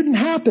 This shouldn't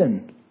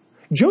happen.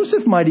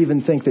 Joseph might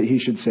even think that he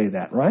should say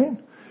that, right?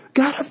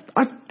 God,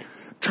 I've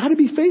tried to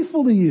be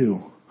faithful to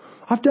you.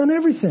 I've done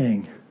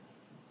everything.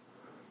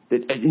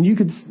 And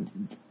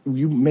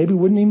you maybe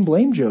wouldn't even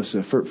blame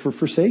Joseph for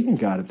forsaking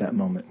God at that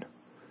moment.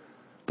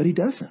 But he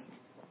doesn't.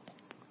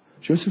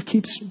 Joseph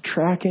keeps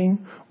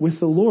tracking with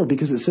the Lord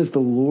because it says the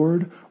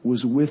Lord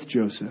was with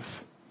Joseph.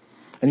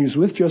 And he was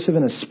with Joseph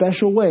in a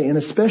special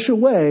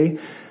way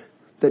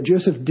that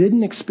Joseph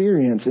didn't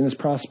experience in his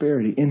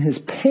prosperity. In his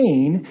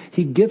pain,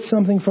 he gets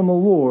something from the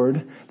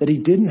Lord that he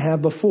didn't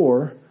have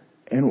before,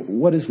 And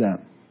what is that?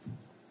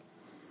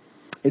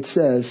 It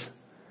says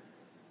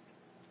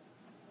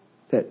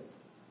that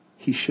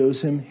he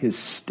shows him his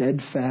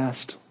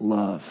steadfast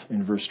love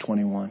in verse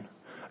 21.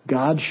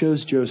 God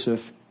shows Joseph,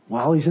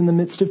 while he's in the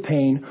midst of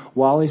pain,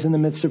 while he's in the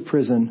midst of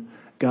prison,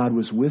 God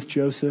was with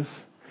Joseph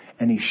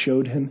and he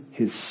showed him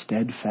his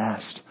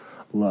steadfast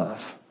love.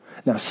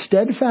 Now,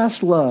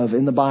 steadfast love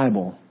in the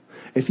Bible,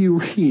 if you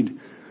read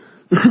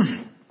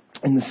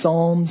in the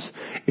Psalms,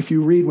 if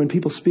you read when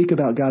people speak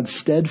about God's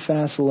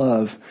steadfast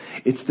love,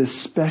 it's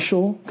this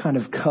special kind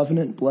of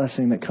covenant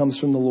blessing that comes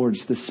from the Lord.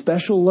 It's this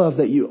special love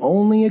that you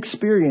only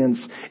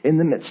experience in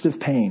the midst of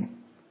pain.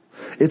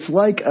 It's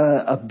like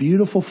a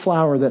beautiful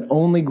flower that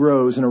only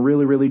grows in a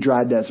really, really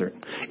dry desert.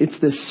 It's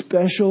this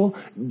special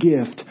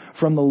gift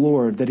from the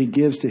Lord that he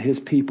gives to his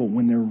people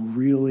when they're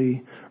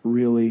really,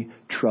 really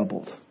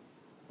troubled.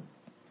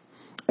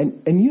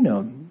 And you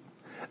know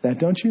that,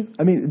 don't you?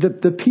 I mean,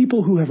 the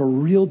people who have a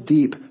real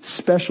deep,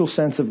 special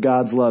sense of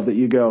God's love that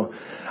you go,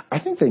 I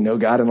think they know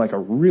God in like a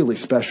really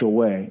special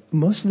way.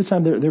 Most of the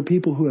time, they're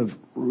people who have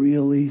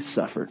really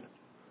suffered.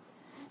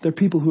 They're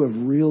people who have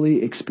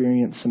really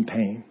experienced some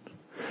pain.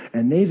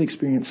 And they've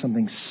experienced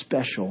something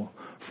special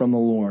from the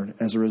Lord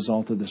as a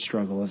result of the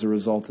struggle, as a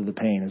result of the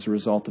pain, as a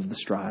result of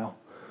this trial.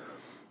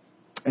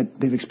 And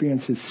they've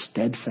experienced his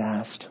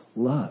steadfast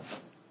love,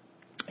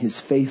 his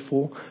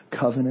faithful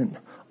covenant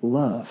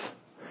love.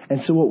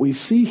 And so what we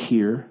see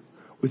here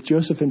with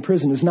Joseph in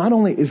prison is not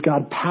only is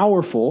God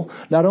powerful,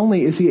 not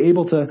only is he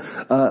able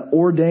to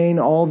ordain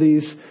all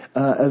these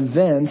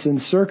events and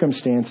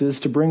circumstances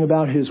to bring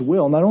about his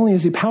will, not only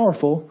is he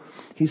powerful,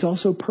 he's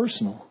also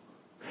personal.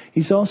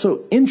 He's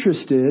also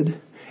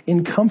interested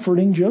in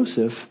comforting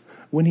Joseph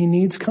when he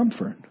needs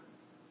comfort.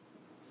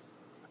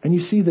 And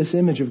you see this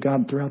image of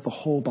God throughout the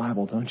whole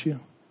Bible, don't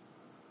you?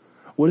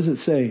 What does it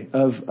say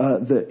of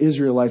the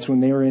Israelites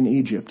when they were in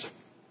Egypt?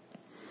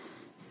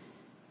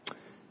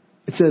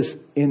 It says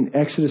in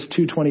Exodus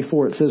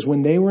 2:24, it says,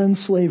 when they were in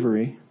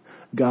slavery,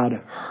 God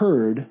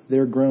heard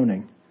their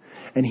groaning,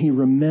 and he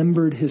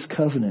remembered his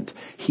covenant.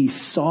 He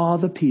saw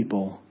the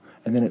people,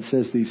 and then it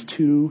says these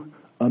two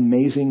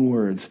amazing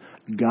words,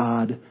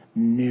 God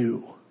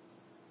knew.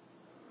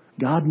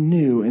 God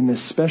knew in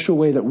this special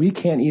way that we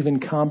can't even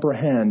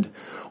comprehend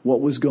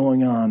what was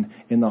going on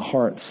in the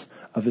hearts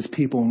of his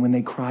people. And when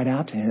they cried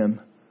out to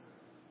him,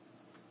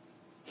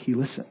 he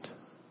listened.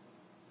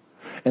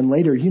 And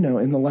later, you know,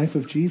 in the life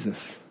of Jesus,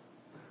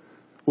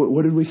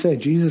 what did we say?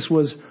 Jesus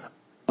was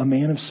a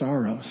man of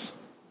sorrows,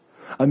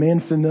 a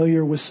man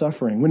familiar with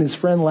suffering. When his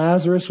friend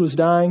Lazarus was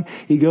dying,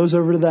 he goes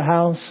over to the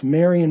house.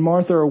 Mary and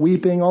Martha are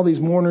weeping. All these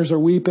mourners are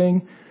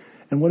weeping.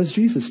 And what does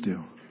Jesus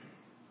do?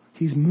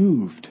 He's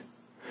moved.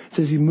 It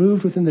says he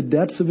moved within the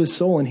depths of his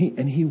soul and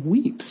he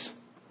weeps.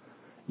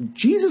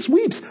 Jesus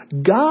weeps.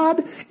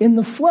 God in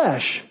the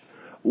flesh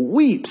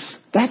weeps.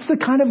 That's the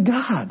kind of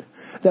God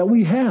that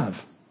we have.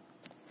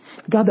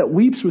 A God that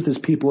weeps with his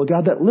people, a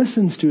God that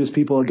listens to his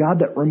people, a God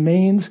that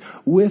remains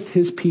with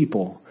his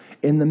people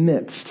in the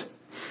midst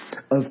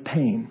of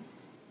pain.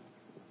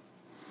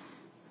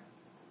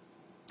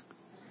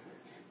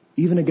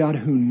 Even a God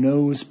who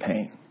knows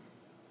pain,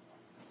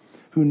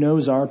 who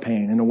knows our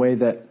pain in a way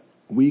that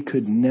we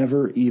could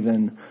never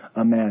even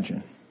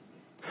imagine.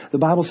 The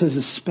Bible says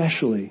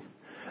especially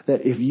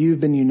that if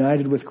you've been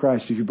united with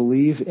Christ, if you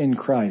believe in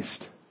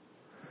Christ,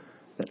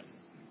 that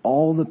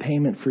all the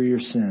payment for your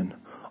sin,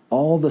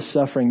 all the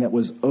suffering that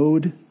was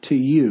owed to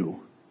you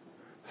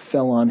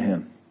fell on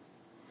him.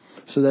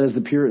 So that as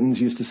the Puritans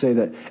used to say,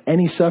 that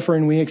any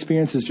suffering we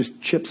experience is just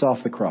chips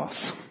off the cross.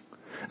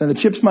 Now the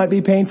chips might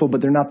be painful,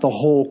 but they're not the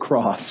whole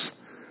cross.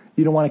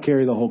 You don't want to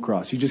carry the whole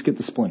cross. You just get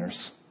the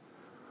splinters.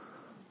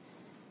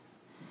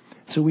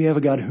 So we have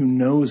a God who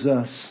knows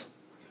us,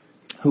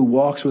 who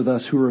walks with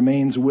us, who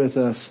remains with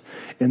us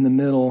in the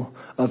middle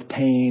of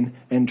pain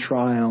and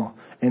trial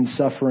and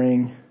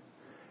suffering.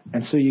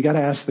 And so you got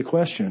to ask the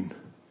question,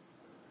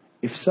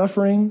 if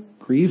suffering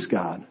grieves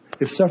God,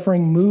 if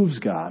suffering moves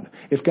God,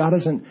 if God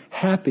isn't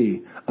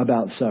happy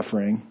about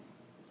suffering,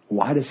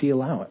 why does he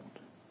allow it?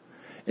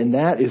 And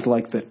that is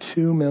like the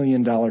 $2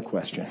 million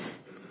question.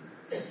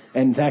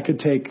 And that could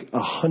take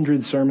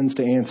 100 sermons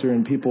to answer,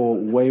 and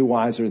people way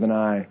wiser than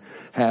I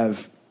have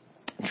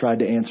tried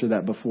to answer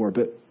that before.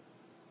 But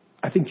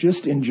I think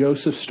just in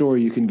Joseph's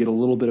story, you can get a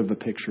little bit of a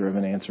picture of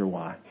an answer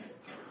why.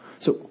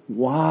 So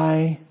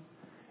why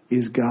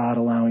is God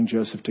allowing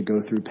Joseph to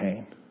go through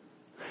pain?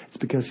 It's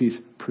because he's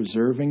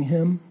preserving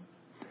him,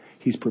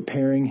 he's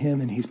preparing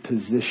him, and he's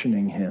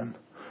positioning him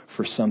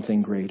for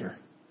something greater.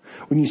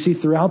 When you see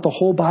throughout the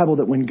whole Bible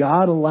that when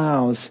God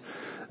allows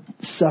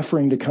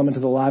suffering to come into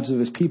the lives of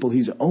his people,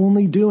 he's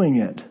only doing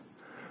it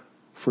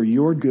for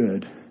your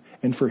good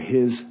and for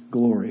his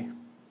glory.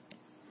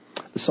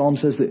 The Psalm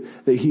says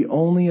that he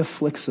only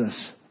afflicts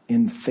us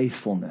in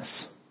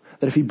faithfulness.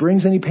 That if he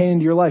brings any pain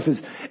into your life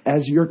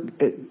as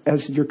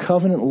your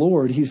covenant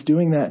Lord, he's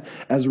doing that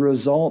as a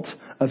result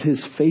of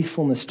his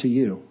faithfulness to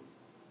you.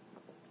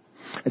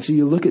 And so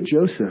you look at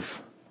Joseph,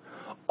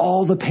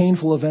 all the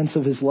painful events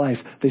of his life,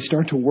 they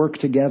start to work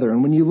together.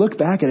 And when you look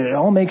back at it, it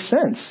all makes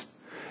sense.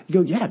 You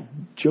go, yeah,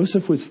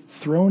 Joseph was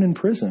thrown in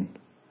prison.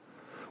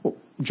 Well,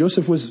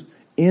 Joseph was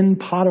in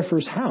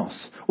Potiphar's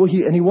house. Well,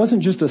 he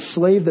wasn't just a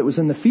slave that was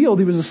in the field.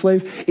 He was a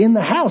slave in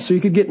the house, so he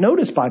could get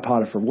noticed by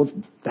Potiphar. Well,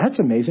 that's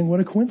amazing.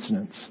 What a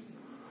coincidence.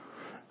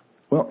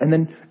 Well, and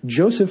then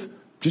Joseph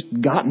just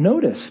got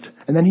noticed,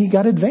 and then he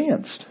got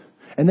advanced.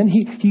 And then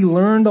he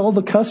learned all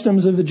the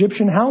customs of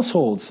Egyptian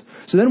households.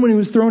 So then when he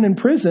was thrown in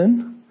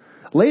prison,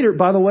 later,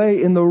 by the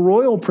way, in the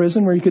royal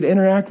prison where he could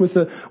interact with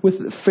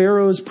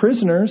Pharaoh's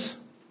prisoners,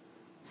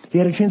 he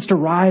had a chance to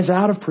rise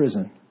out of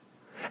prison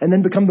and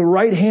then become the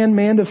right-hand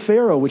man to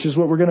Pharaoh, which is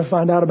what we're going to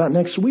find out about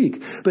next week.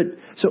 But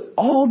so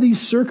all these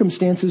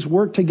circumstances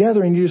work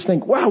together, and you just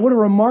think, wow, what a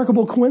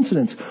remarkable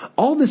coincidence.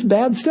 All this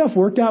bad stuff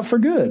worked out for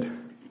good.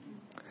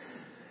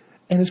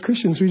 And as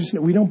Christians,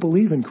 we don't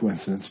believe in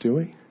coincidence, do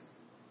we?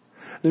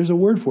 There's a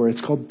word for it.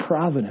 It's called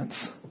providence.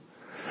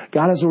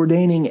 God is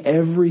ordaining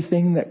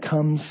everything that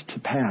comes to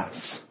pass.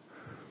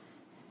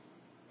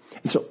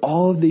 And so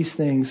all of these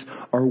things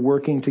are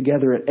working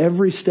together. At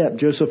every step,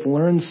 Joseph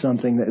learns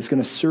something that is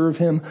going to serve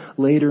him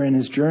later in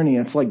his journey.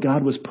 It's like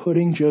God was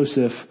putting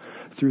Joseph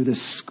through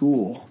this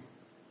school,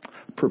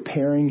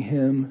 preparing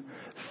him,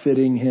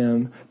 fitting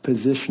him,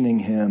 positioning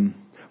him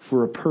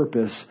for a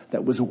purpose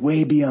that was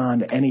way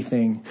beyond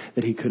anything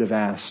that he could have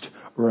asked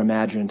or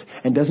imagined.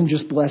 And doesn't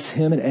just bless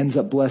him, it ends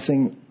up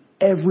blessing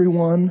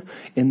everyone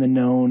in the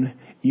known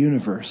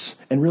universe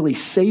and really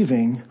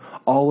saving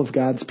all of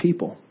God's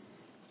people.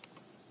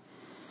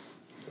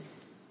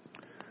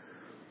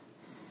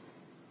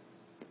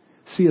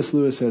 C.S.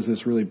 Lewis has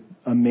this really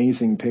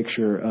amazing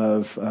picture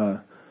of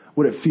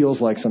what it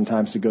feels like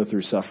sometimes to go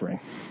through suffering.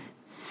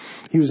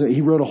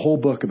 He wrote a whole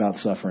book about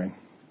suffering.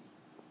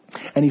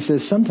 And he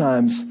says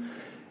sometimes,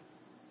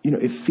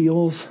 it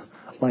feels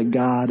like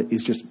God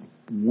is just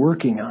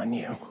working on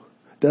you,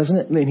 doesn't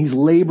it? And he's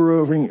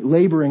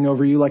laboring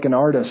over you like an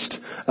artist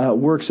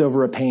works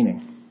over a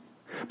painting.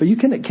 But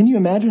can you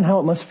imagine how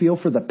it must feel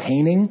for the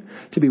painting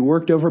to be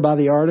worked over by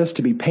the artist,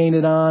 to be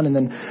painted on and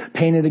then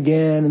painted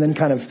again and then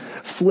kind of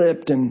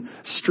flipped and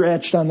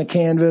stretched on the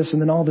canvas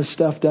and then all this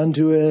stuff done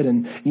to it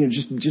and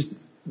just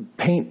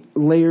paint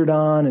layered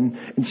on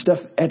and stuff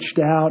etched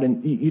out.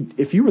 And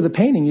if you were the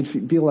painting,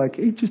 you'd be like,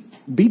 hey, just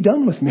be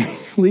done with me.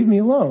 Leave me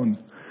alone.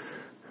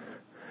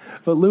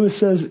 But Lewis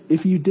says,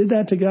 if you did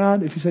that to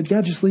God, if you said,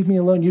 God, just leave me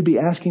alone, you'd be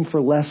asking for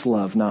less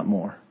love, not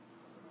more.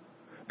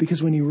 Because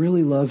when he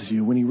really loves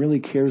you, when he really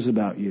cares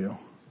about you,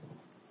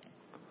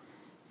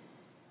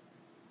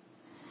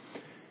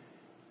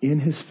 in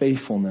his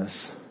faithfulness,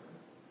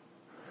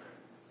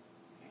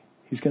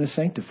 he's going to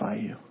sanctify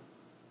you.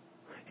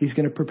 He's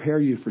going to prepare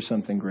you for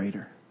something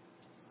greater.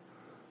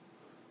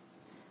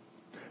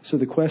 So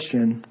the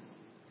question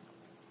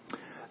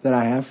that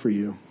I have for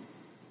you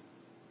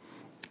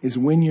is,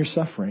 when you're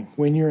suffering,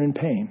 when you're in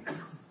pain,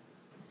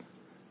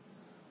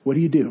 what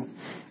do you do?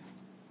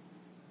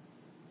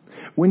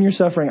 When you're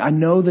suffering, I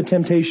know the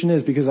temptation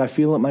is, because I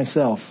feel it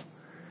myself.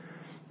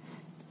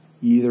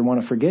 You either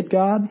want to forget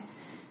God,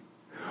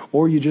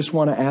 or you just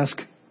want to ask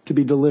to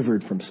be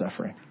delivered from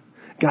suffering.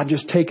 God,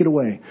 just take it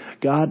away.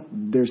 God,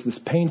 there's this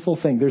painful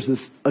thing. There's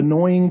this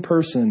annoying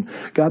person.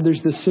 God,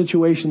 there's this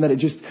situation that it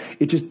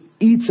just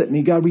eats at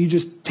me. God, will you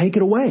just take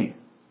it away?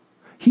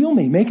 Heal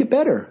me. Make it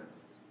better.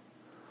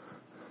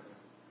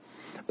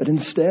 But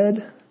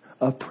instead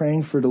of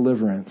praying for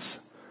deliverance,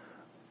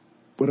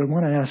 what I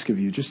want to ask of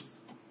you, just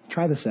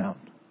try this out.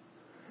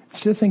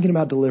 Instead of thinking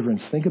about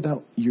deliverance, think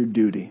about your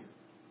duty.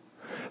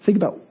 Think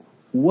about,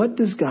 what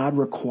does God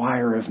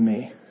require of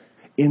me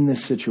in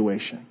this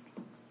situation?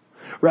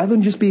 Rather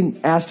than just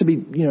being asked to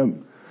be,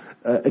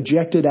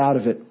 ejected out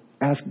of it,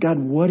 ask God,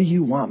 what do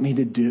you want me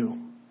to do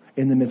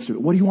in the midst of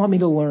it? What do you want me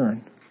to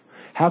learn?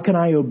 How can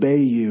I obey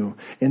you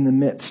in the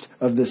midst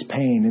of this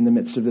pain, in the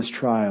midst of this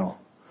trial,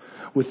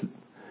 with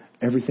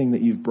everything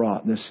that you've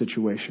brought, this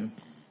situation?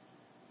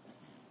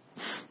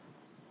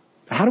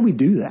 How do we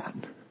do that?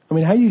 I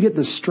mean, how do you get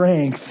the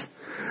strength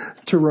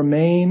to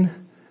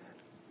remain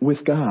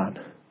with God?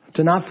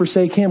 To not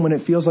forsake him when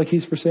it feels like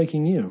he's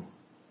forsaking you?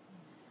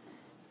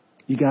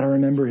 You got to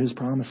remember his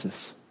promises.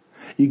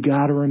 You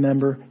got to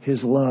remember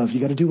his love.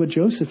 You got to do what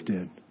Joseph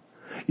did.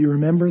 You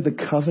remember the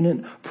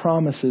covenant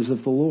promises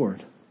of the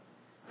Lord.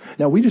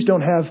 Now, we just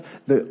don't have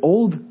the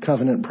old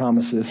covenant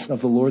promises of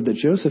the Lord that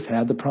Joseph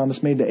had, the promise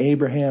made to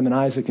Abraham and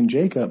Isaac and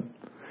Jacob.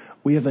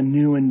 We have a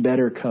new and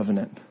better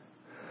covenant.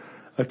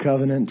 A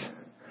covenant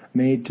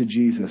made to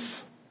Jesus.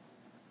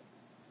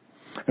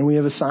 And we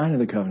have a sign of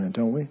the covenant,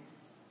 don't we?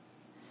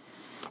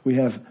 We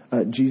have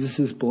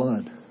Jesus'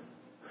 blood,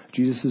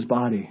 Jesus'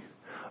 body,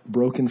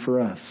 broken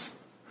for us.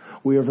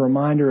 We have a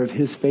reminder of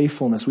his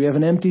faithfulness. We have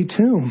an empty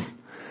tomb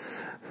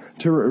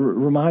to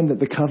remind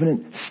that the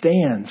covenant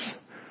stands,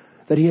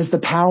 that he has the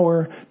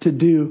power to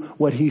do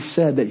what he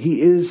said, that he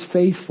is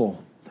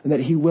faithful, and that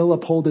he will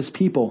uphold his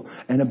people.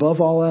 And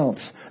above all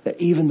else, that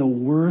even the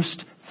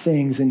worst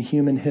things in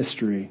human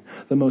history,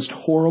 the most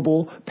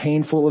horrible,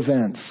 painful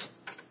events,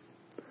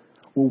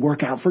 will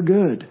work out for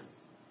good.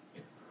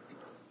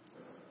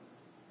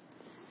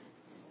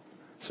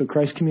 So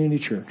Christ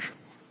Community Church,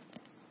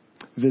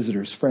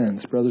 visitors,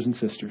 friends, brothers and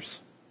sisters,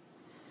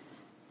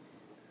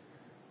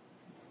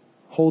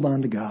 hold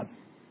on to God.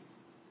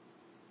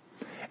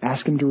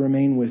 Ask Him to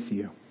remain with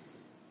you.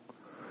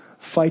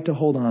 Fight to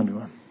hold on to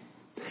Him.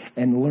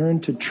 And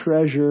learn to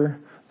treasure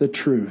the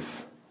truth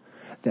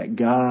that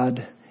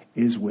God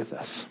is with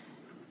us.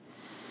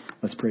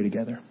 Let's pray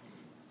together.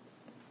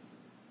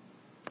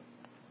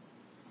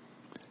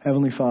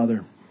 Heavenly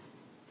Father,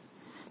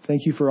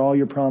 thank you for all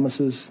your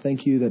promises.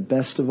 Thank you that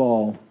best of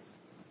all,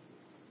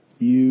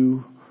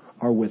 you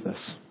are with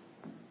us.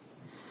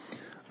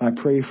 I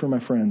pray for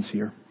my friends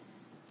here.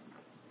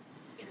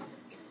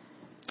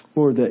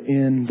 Lord, that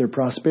in their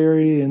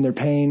prosperity and their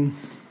pain,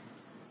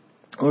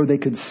 Lord, they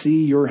could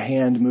see your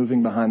hand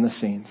moving behind the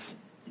scenes.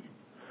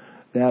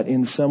 That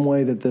in some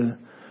way that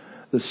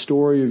the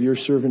story of your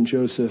servant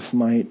Joseph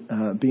might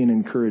be an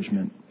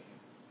encouragement,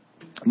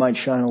 might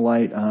shine a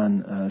light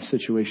on a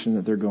situation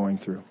that they're going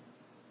through.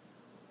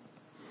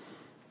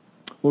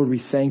 Lord,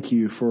 we thank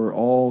you for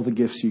all the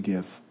gifts you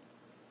give.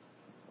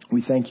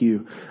 We thank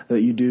you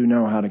that you do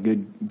know how to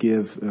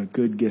give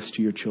good gifts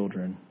to your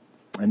children.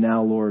 And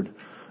now, Lord,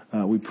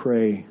 we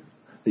pray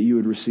that you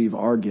would receive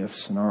our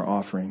gifts and our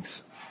offerings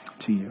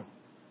to you.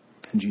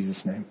 In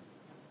Jesus' name.